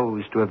was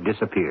supposed to have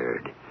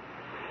disappeared.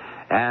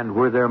 And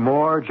were there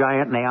more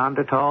giant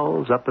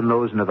Neanderthals up in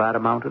those Nevada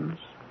mountains?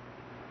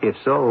 If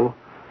so,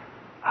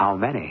 how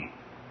many?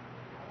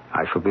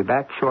 I shall be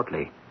back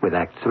shortly with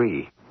Act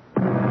 3.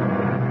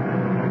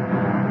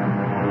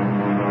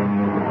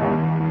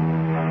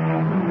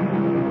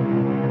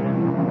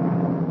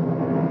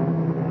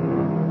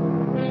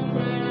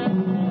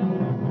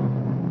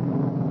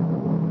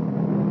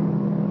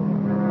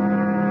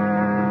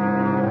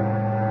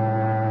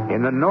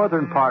 In the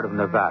northern part of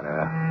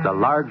Nevada, the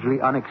largely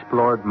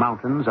unexplored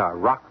mountains are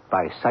rocked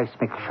by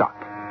seismic shock.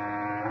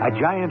 A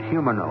giant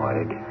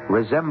humanoid,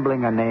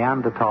 resembling a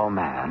Neanderthal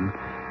man,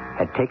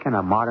 had taken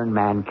a modern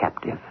man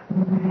captive.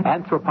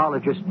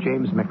 Anthropologist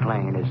James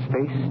McLean is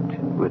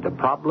faced with the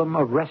problem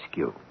of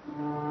rescue.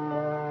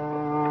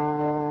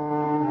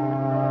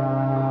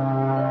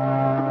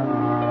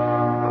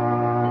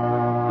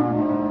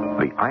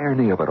 The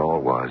irony of it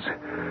all was,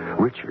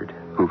 Richard,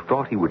 who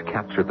thought he would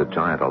capture the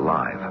giant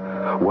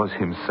alive, was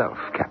himself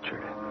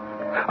captured.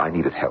 I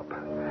needed help.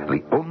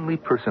 The only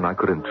person I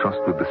could entrust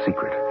with the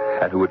secret,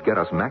 and who would get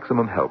us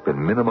maximum help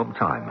in minimum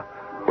time,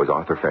 was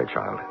Arthur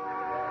Fairchild.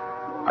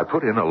 I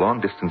put in a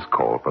long-distance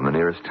call from the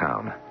nearest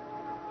town.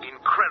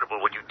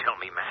 Incredible what you tell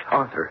me, Mac.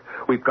 Arthur,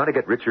 we've got to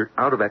get Richard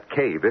out of that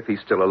cave if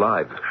he's still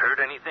alive. Heard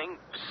anything?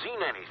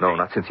 Seen anything? No,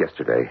 not since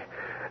yesterday.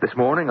 This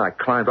morning I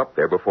climbed up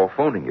there before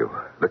phoning you.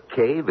 The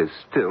cave is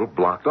still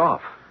blocked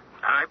off.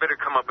 I better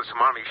come up with some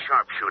Army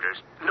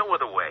sharpshooters. No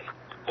other way.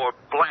 Or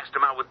blast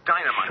them out with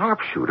dynamite.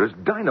 Sharpshooters?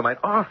 Dynamite?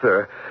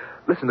 Arthur!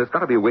 Listen, there's got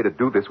to be a way to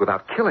do this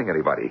without killing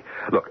anybody.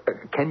 Look,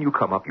 can you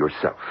come up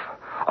yourself,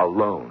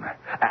 alone,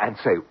 and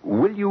say,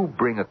 will you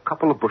bring a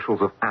couple of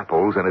bushels of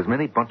apples and as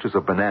many bunches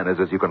of bananas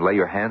as you can lay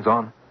your hands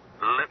on?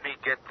 Let me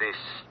get this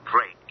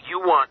straight. You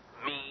want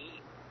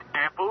me,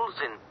 apples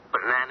and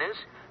bananas,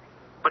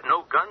 but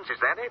no guns, is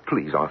that it?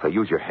 Please, Arthur,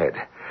 use your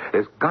head.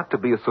 There's got to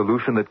be a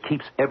solution that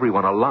keeps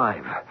everyone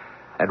alive,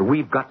 and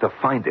we've got to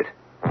find it.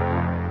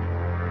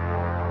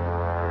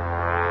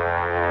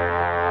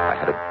 I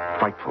had a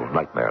frightful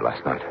nightmare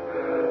last night.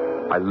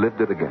 I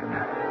lived it again.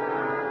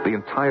 The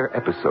entire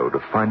episode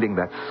of finding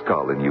that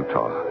skull in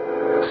Utah,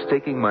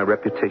 staking my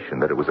reputation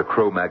that it was a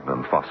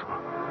Cro-Magnon fossil,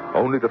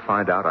 only to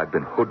find out I'd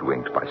been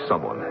hoodwinked by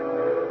someone.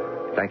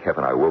 Thank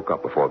heaven I woke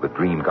up before the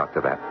dream got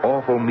to that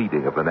awful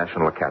meeting of the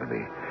National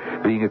Academy,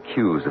 being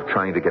accused of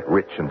trying to get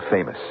rich and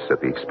famous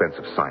at the expense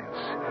of science.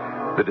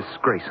 The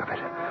disgrace of it.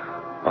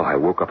 Oh, I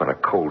woke up in a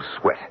cold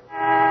sweat.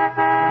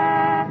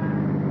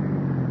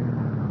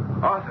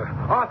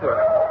 Arthur!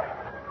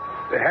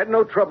 They had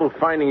no trouble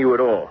finding you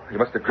at all. You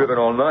must have driven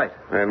all night.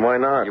 And why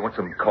not? You want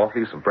some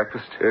coffee, some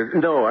breakfast?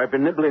 No, I've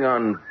been nibbling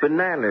on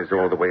bananas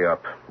all the way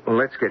up. Well,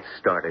 let's get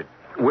started.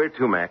 Where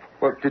to, Mac?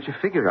 Well, did you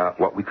figure out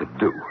what we could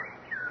do?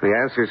 The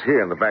answer's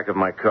here in the back of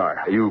my car.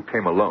 You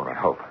came alone, I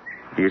hope.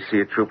 Do you see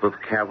a troop of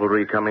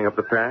cavalry coming up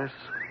the pass?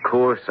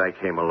 course I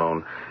came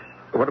alone.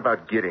 What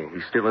about Gidding?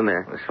 He's still in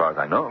there? As far as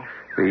I know.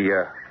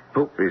 The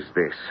poop is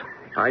this.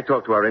 I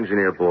talked to our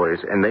engineer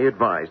boys, and they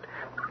advised,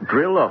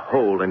 drill a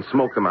hole and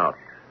smoke them out.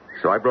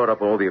 So I brought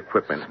up all the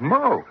equipment.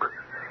 Smoke?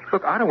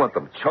 Look, I don't want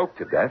them choked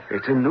to death.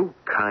 It's a new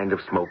kind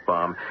of smoke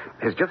bomb.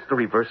 It has just the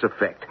reverse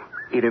effect.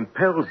 It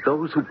impels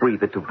those who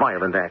breathe it to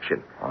violent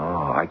action.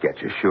 Oh, I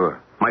get you,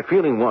 sure. My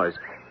feeling was,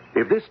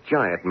 if this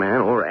giant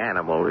man or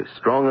animal is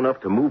strong enough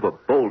to move a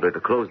boulder to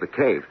close the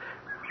cave,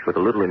 with a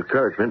little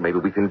encouragement, maybe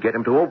we can get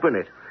him to open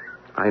it.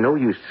 I know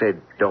you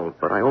said don't,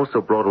 but I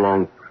also brought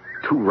along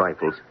 2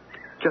 rifles,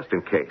 just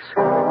in case.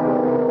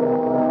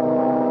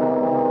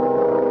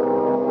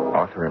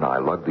 Arthur and I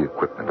lugged the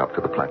equipment up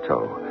to the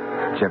plateau.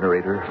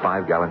 Generator,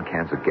 5-gallon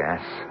cans of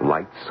gas,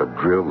 lights, a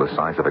drill the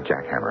size of a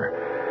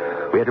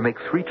jackhammer. We had to make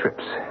 3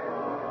 trips.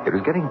 It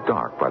was getting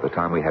dark by the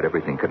time we had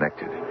everything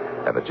connected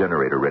and the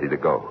generator ready to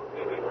go.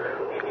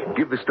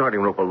 Give the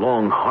starting rope a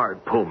long,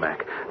 hard pull,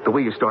 Mac. The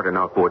way you start an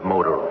outboard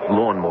motor,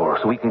 lawnmower,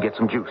 so we can get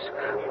some juice.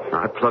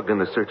 I plugged in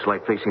the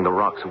searchlight facing the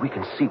rock so we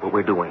can see what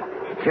we're doing.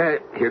 Okay,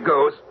 here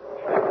goes.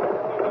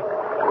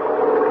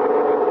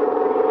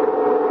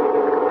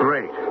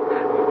 Great.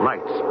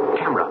 Lights,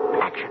 camera,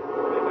 action.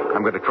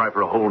 I'm going to try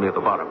for a hole near the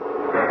bottom.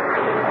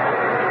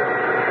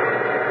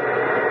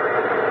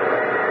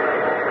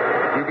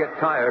 You get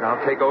tired,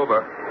 I'll take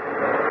over.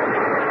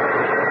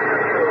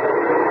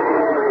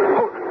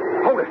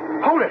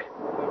 Hold it!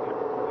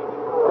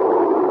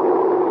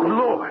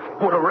 Lord,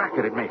 what a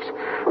racket it makes. Is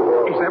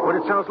that what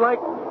it sounds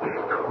like?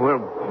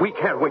 Well, we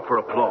can't wait for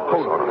applause.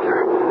 Hold on,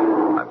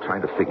 Arthur. I'm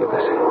trying to figure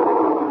this.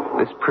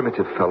 This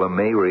primitive fella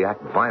may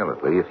react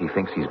violently if he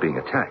thinks he's being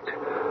attacked.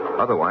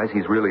 Otherwise,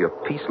 he's really a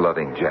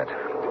peace-loving jet.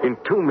 In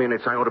 2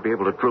 minutes, I ought to be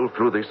able to drill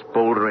through this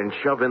boulder and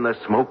shove in the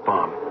smoke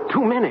bomb.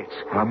 2 minutes.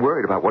 I'm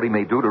worried about what he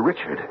may do to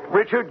Richard.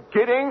 Richard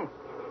Gidding?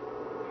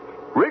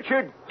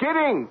 Richard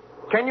Gidding!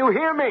 Can you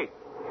hear me?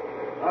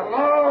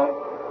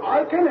 Hello?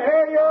 I can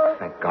hear you.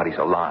 Thank God he's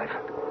alive.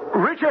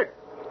 Richard!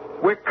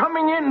 We're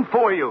coming in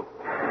for you.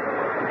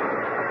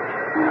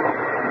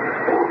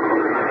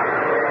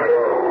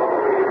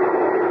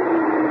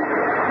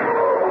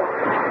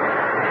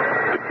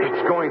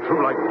 It's going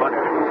through like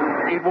butter.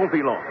 It won't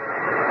be long.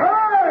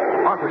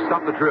 Hey! Arthur,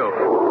 stop the drill.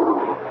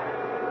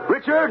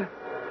 Richard?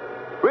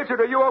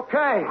 Richard, are you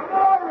okay? I'm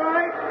all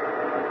right.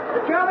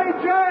 The Jolly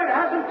Giant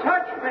hasn't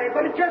touched me,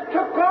 but it just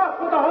took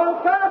off with the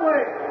whole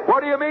family.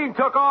 What do you mean,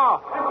 took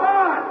off? They're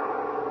gone.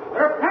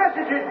 There are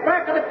passages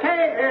back of the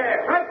cave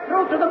here, right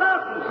through to the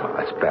mountains. Oh,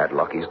 that's bad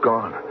luck. He's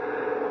gone.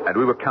 And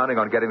we were counting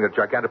on getting the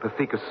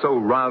Gigantopithecus so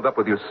riled up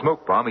with your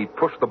smoke bomb, he'd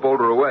push the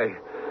boulder away.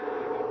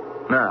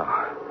 Now,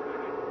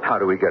 how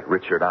do we get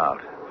Richard out?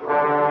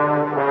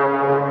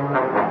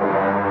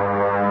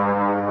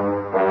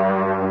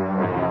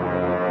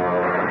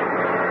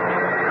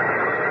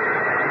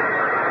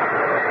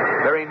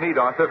 Very neat,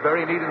 Arthur.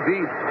 Very neat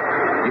indeed.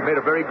 You've made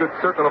a very good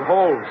circle of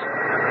holes.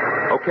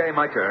 Okay,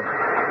 my turn.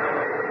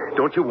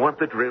 Don't you want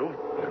the drill?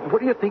 What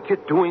do you think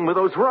you're doing with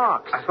those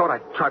rocks? I thought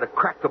I'd try to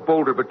crack the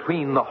boulder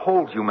between the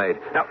holes you made.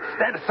 Now,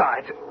 stand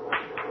aside.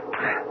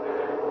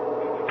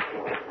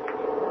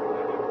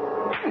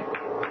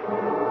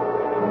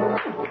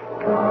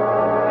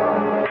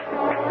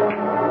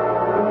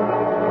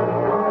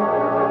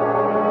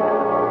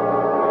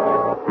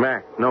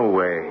 Mac, no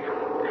way.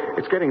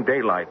 It's getting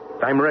daylight.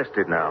 I'm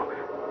rested now.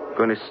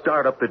 Going to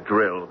start up the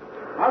drill.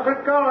 How's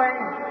it going?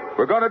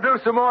 We're going to do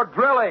some more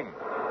drilling.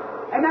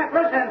 Hey, Mac,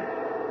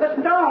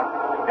 listen,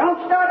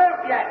 don't start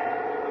out yet.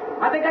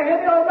 I think I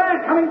hear the old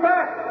man coming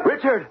back.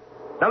 Richard,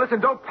 now listen,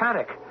 don't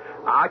panic.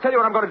 I tell you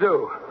what I'm going to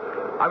do.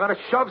 I'm going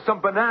to shove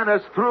some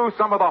bananas through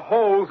some of the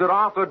holes that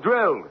Arthur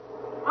drilled.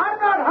 I'm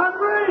not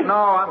hungry.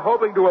 No, I'm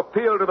hoping to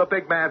appeal to the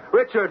big man.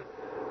 Richard,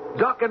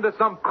 duck into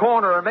some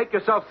corner and make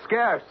yourself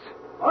scarce.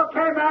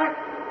 Okay, Mac.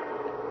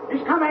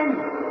 He's coming.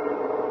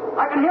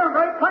 I can hear him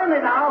very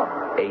plainly now.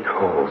 8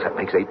 holes. That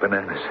makes 8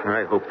 bananas.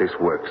 I hope this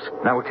works.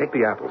 Now we'll take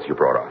the apples you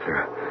brought,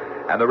 Arthur,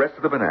 and the rest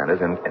of the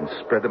bananas and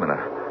spread them in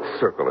a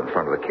circle in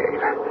front of the cave.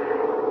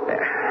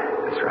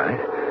 There. That's right.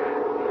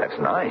 That's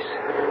nice.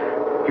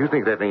 You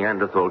think that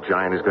Neanderthal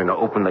giant is going to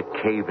open the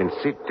cave and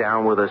sit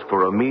down with us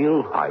for a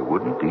meal? I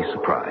wouldn't be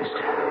surprised.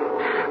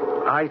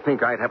 I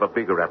think I'd have a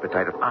bigger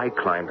appetite if I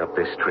climbed up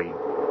this tree.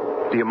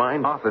 Do you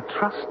mind? Arthur,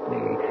 trust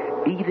me.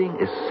 Eating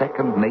is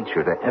second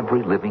nature to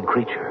every living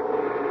creature.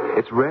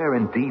 It's rare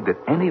indeed that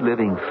any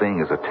living thing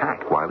is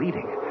attacked while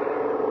eating.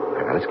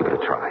 Now, let's give it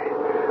a try.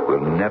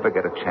 We'll never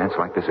get a chance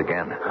like this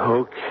again.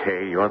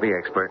 Okay, you're the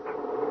expert.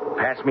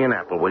 Pass me an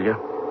apple, will you?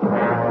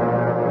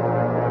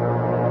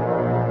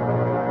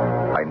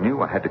 I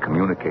knew I had to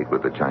communicate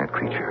with the giant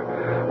creature.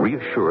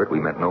 Reassured we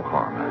meant no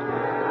harm.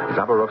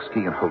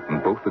 Zaborowski and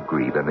Houghton both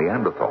agreed that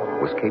Neanderthal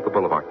was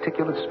capable of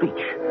articulate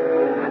speech.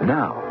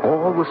 Now,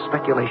 all the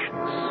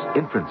speculations,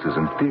 inferences,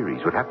 and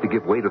theories would have to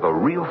give way to the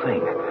real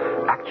thing,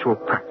 actual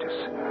practice.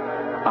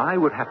 I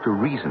would have to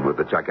reason with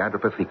the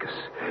Gigantopithecus,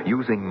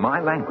 using my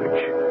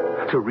language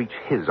to reach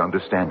his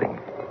understanding.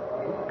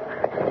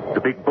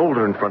 The big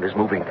boulder in front is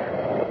moving.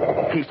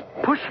 He's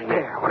pushing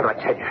there. What did I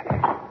tell you?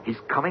 He's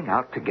coming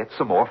out to get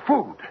some more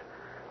food.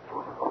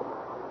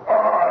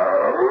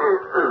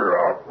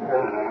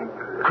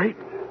 Great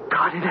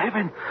God in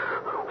heaven.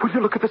 Will you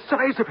look at the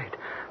size of it?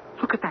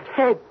 Look at that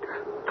head.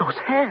 Those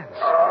hands.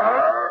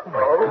 Oh, my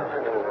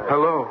God.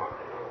 Hello,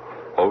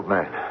 old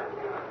man.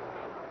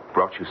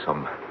 Brought you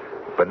some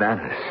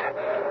bananas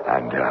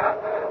and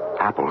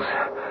apples.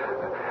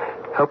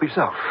 Help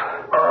yourself.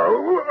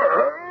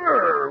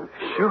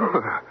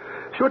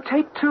 Sure,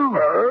 take two.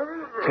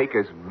 Take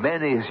as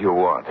many as you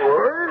want.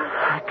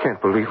 I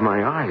can't believe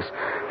my eyes.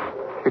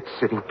 It's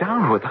sitting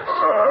down with us.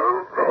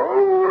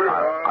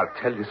 I'll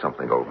tell you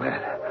something, old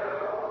man.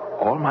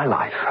 All my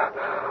life,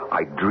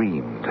 I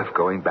dreamed of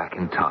going back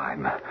in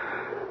time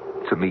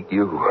to meet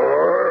you.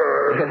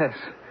 Yes.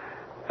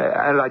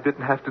 And I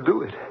didn't have to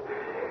do it.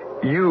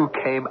 You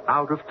came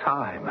out of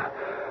time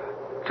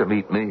to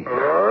meet me.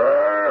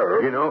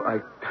 You know,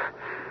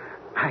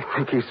 I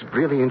think he's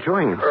really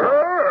enjoying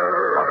himself.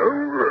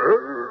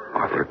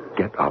 Arthur,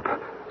 get up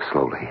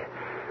slowly,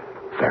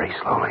 very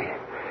slowly,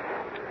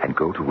 and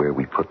go to where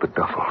we put the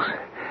duffels.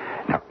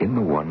 Now, in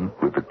the one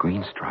with the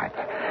green stripe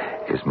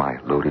is my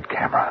loaded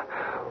camera.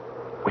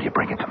 Will you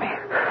bring it to me?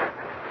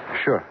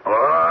 Sure.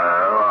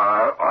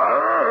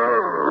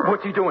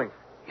 What's he doing?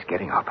 He's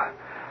getting up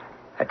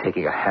and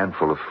taking a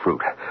handful of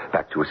fruit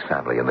back to his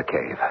family in the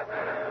cave.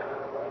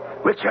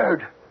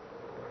 Richard!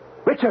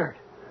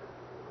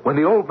 When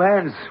the old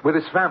man's with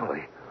his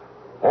family,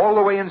 all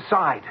the way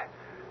inside,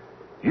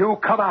 you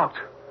come out.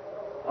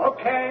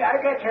 Okay,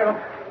 I get you.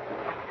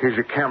 Here's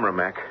your camera,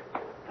 Mac.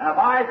 Now,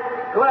 I'm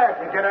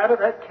glad to get out of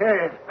that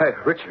cave. Hey,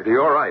 Richard, are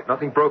you all right?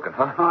 Nothing broken,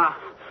 huh? I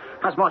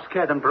was more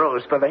scared than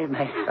bruised, believe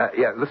me.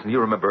 Yeah, listen, you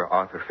remember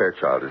Arthur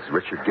Fairchild as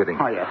Richard Gidding.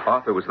 Oh, yeah.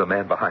 Arthur was the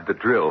man behind the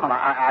drill. Well,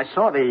 I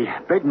saw the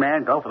big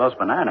man go for those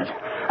bananas.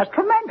 That's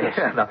tremendous.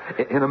 Yeah, now,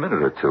 in a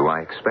minute or two,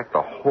 I expect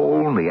the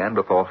whole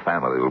Neanderthal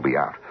family will be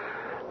out.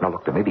 Now,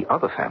 look, there may be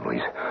other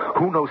families.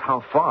 Who knows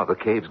how far the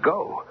caves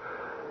go?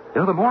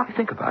 You know, the more I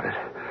think about it,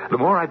 the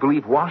more I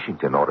believe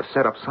Washington ought to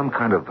set up some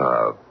kind of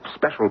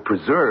special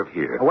preserve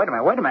here. Wait a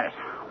minute.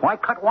 Why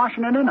cut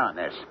Washington in on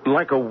this?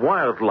 Like a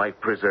wildlife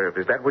preserve,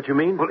 is that what you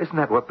mean? Well, isn't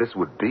that what this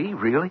would be,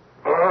 really?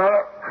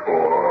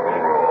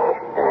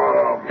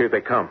 Here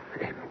they come.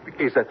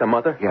 Is that the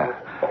mother? Yeah,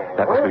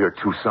 that must be her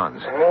two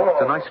sons.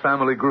 It's a nice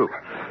family group.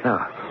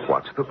 Now,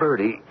 watch the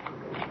birdie.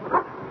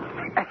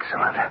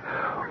 Excellent.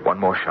 One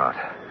more shot.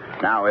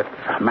 Now, if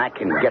Mac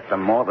can get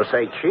them all to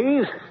say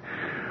cheese,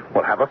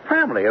 we'll have a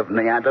family of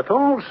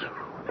Neanderthals,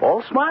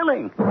 all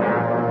smiling.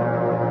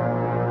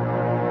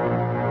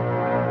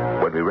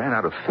 When we ran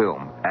out of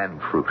film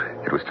and fruit,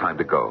 it was time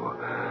to go.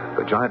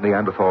 The giant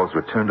Neanderthals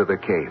returned to their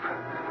cave.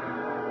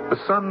 The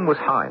sun was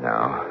high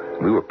now.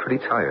 We were pretty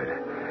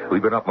tired.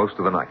 We'd been up most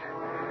of the night.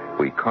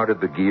 We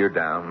carted the gear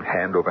down,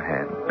 hand over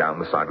hand, down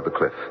the side of the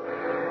cliff.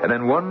 And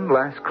then one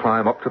last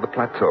climb up to the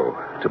plateau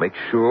to make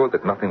sure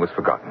that nothing was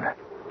forgotten.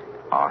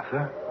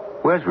 Arthur,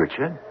 where's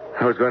Richard?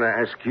 I was going to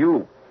ask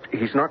you.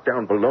 He's not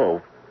down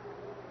below.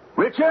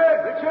 Richard!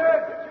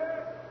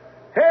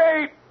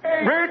 Hey,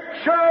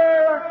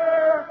 Richard!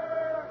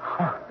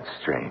 Huh, that's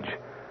strange.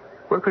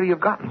 Where could he have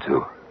gotten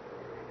to?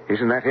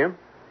 Isn't that him?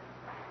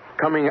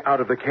 Coming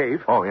out of the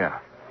cave? Oh, yeah.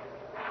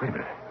 Wait a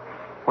minute.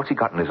 What's he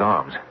got in his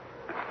arms?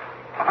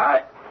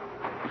 Hi,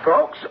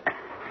 folks.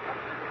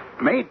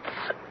 Meet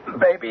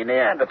baby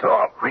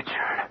Neanderthal.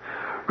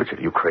 Richard,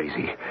 are you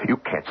crazy? You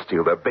can't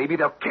steal their baby.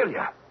 They'll kill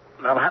you.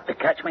 They'll have to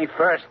catch me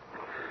first.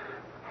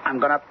 I'm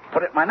going to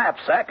put it in my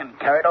knapsack and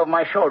carry it over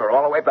my shoulder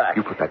all the way back.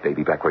 You put that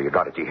baby back where you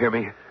got it. Do you hear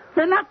me?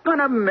 They're not going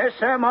to miss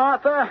him,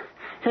 Arthur.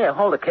 Here,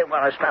 hold the kid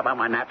while I strap on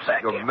my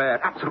knapsack. You're mad.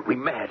 Absolutely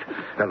mad.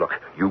 Now, look,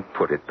 you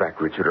put it back,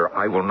 Richard, or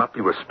I will not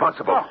be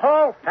responsible. The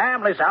whole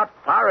family's out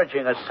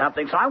foraging or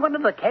something, so I went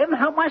into the cave and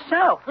helped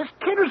myself. This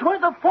kid is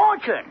worth a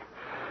fortune.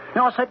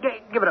 You know, I said,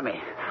 give it to me.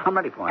 I'm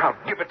ready for it. I'll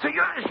give it to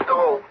you.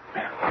 Oh.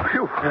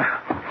 Phew.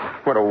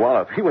 What a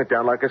wallop. He went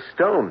down like a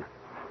stone.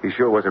 He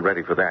sure wasn't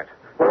ready for that.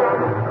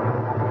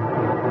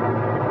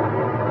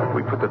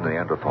 We put the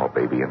Neanderthal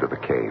baby into the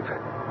cave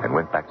and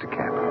went back to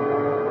camp.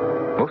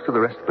 Most of the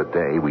rest of the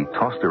day, we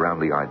tossed around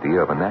the idea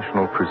of a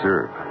national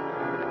preserve.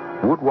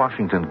 Would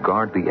Washington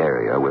guard the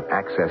area with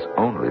access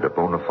only to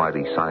bona fide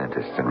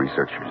scientists and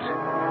researchers?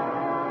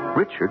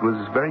 Richard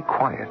was very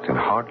quiet and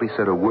hardly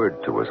said a word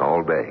to us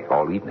all day,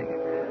 all evening.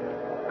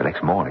 The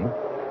next morning,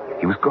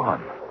 he was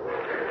gone.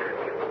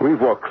 We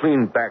walked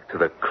clean back to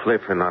the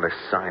cliff and not a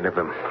sign of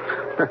him.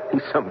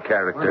 He's some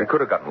character. Well, he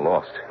could have gotten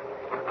lost.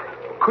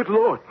 Good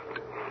Lord.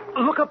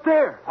 Look up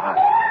there. What?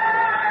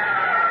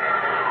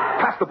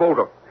 Pass the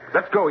boulder.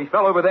 Let's go. He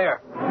fell over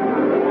there.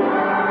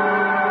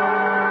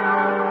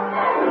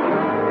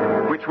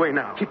 Which way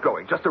now? Keep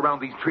going, just around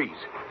these trees.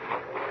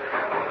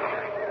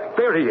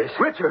 There he is.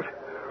 Richard!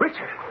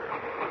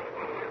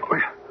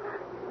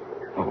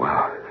 Oh,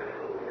 wow.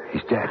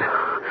 He's dead.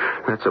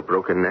 That's a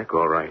broken neck,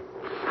 all right.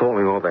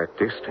 Falling all that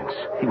distance.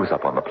 He was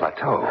up on the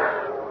plateau.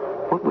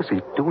 What was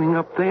he doing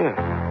up there?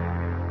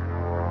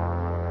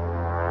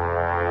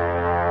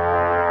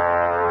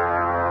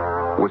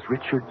 Was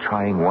Richard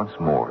trying once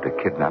more to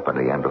kidnap a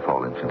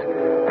Neanderthal infant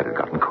that had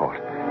gotten caught?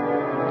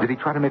 Did he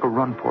try to make a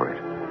run for it,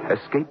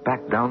 escape back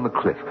down the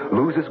cliff,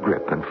 lose his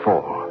grip, and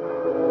fall?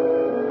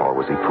 Or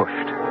was he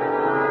pushed?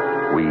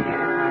 We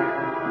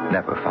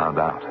never found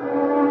out.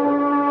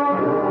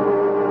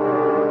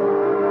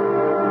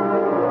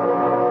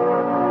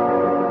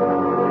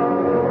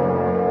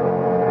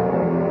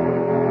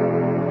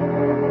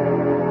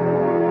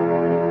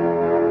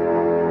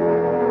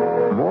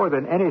 More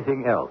than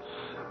anything else,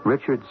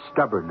 Richard's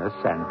stubbornness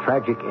and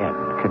tragic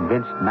end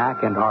convinced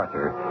Mac and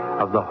Arthur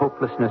of the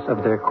hopelessness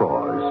of their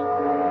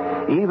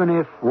cause. Even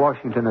if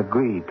Washington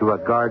agreed to a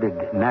guarded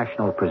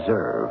national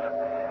preserve,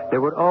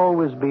 there would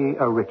always be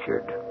a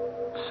Richard,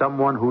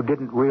 someone who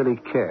didn't really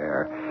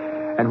care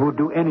and who'd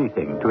do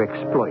anything to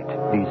exploit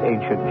these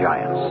ancient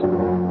giants.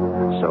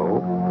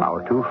 So,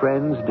 our two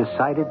friends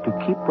decided to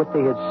keep what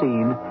they had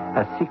seen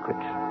a secret,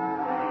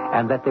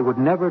 and that they would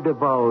never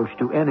divulge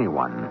to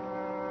anyone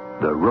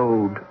the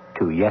road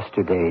to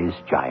yesterday's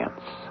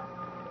giants.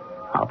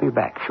 I'll be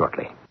back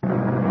shortly.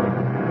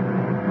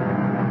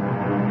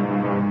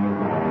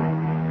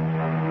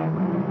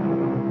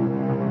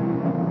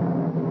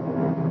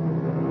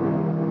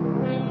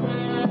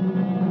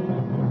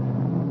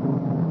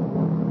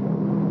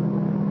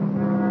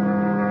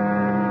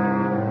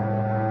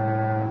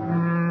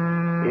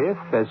 If,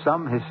 as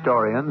some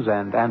historians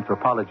and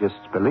anthropologists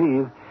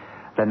believe,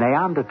 the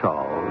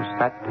Neanderthals,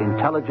 that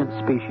intelligent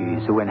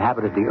species who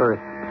inhabited the earth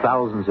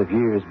thousands of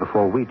years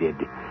before we did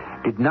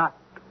not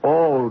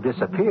all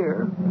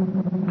disappear,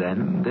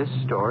 then this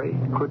story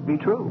could be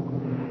true.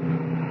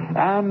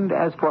 And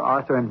as for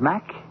Arthur and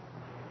Mac,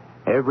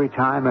 every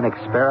time an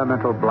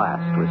experimental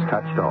blast was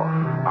touched off,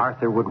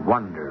 Arthur would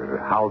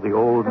wonder how the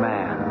old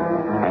man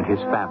and his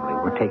family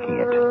were taking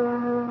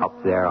it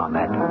up there on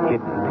that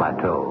hidden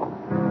plateau.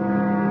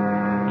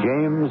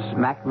 James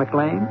Mac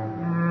McLean,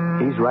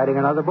 he's writing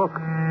another book,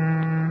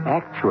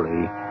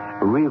 actually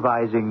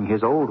revising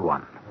his old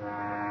one,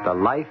 The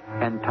Life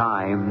and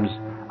Times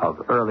of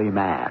Early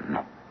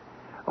Man.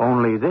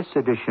 Only this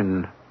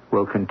edition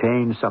will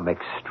contain some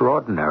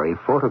extraordinary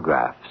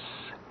photographs.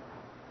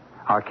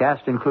 Our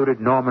cast included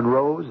Norman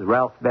Rose,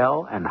 Ralph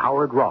Bell, and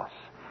Howard Ross.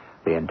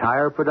 The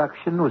entire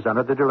production was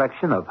under the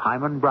direction of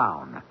Hyman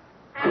Brown.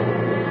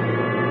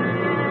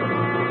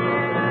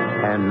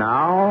 And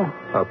now,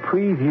 a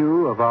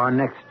preview of our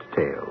next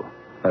tale.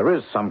 There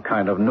is some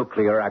kind of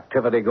nuclear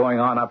activity going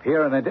on up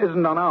here, and it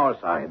isn't on our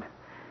side.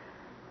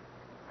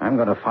 I'm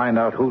going to find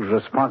out who's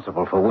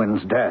responsible for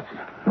Wynn's death.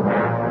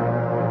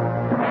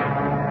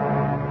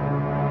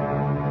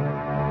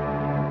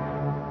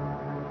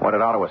 What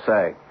did Ottawa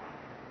say?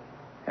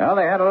 Well,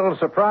 they had a little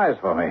surprise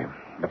for me.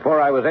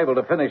 Before I was able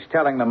to finish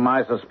telling them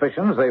my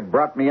suspicions, they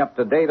brought me up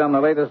to date on the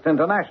latest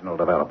international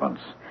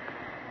developments.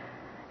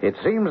 It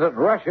seems that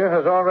Russia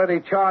has already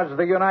charged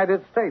the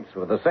United States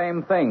with the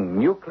same thing,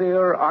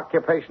 nuclear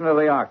occupation of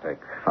the Arctic.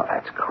 Oh,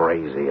 that's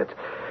crazy. It's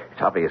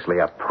obviously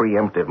a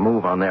preemptive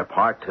move on their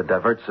part to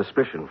divert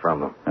suspicion from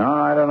them. Oh,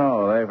 I don't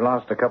know. They've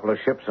lost a couple of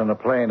ships and a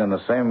plane in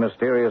the same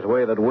mysterious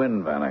way that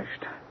Wynn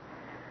vanished.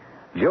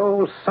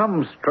 Joe,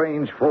 some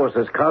strange force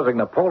is causing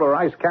the polar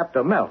ice cap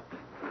to melt.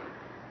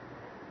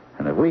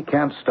 And if we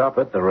can't stop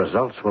it, the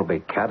results will be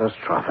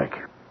catastrophic.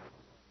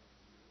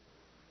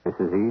 This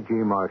is E.G.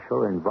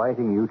 Marshall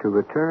inviting you to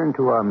return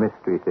to our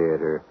Mystery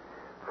Theater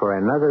for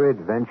another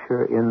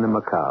adventure in the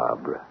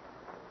macabre.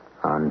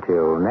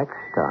 Until next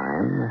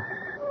time,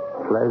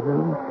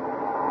 pleasant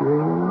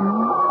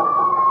dreams.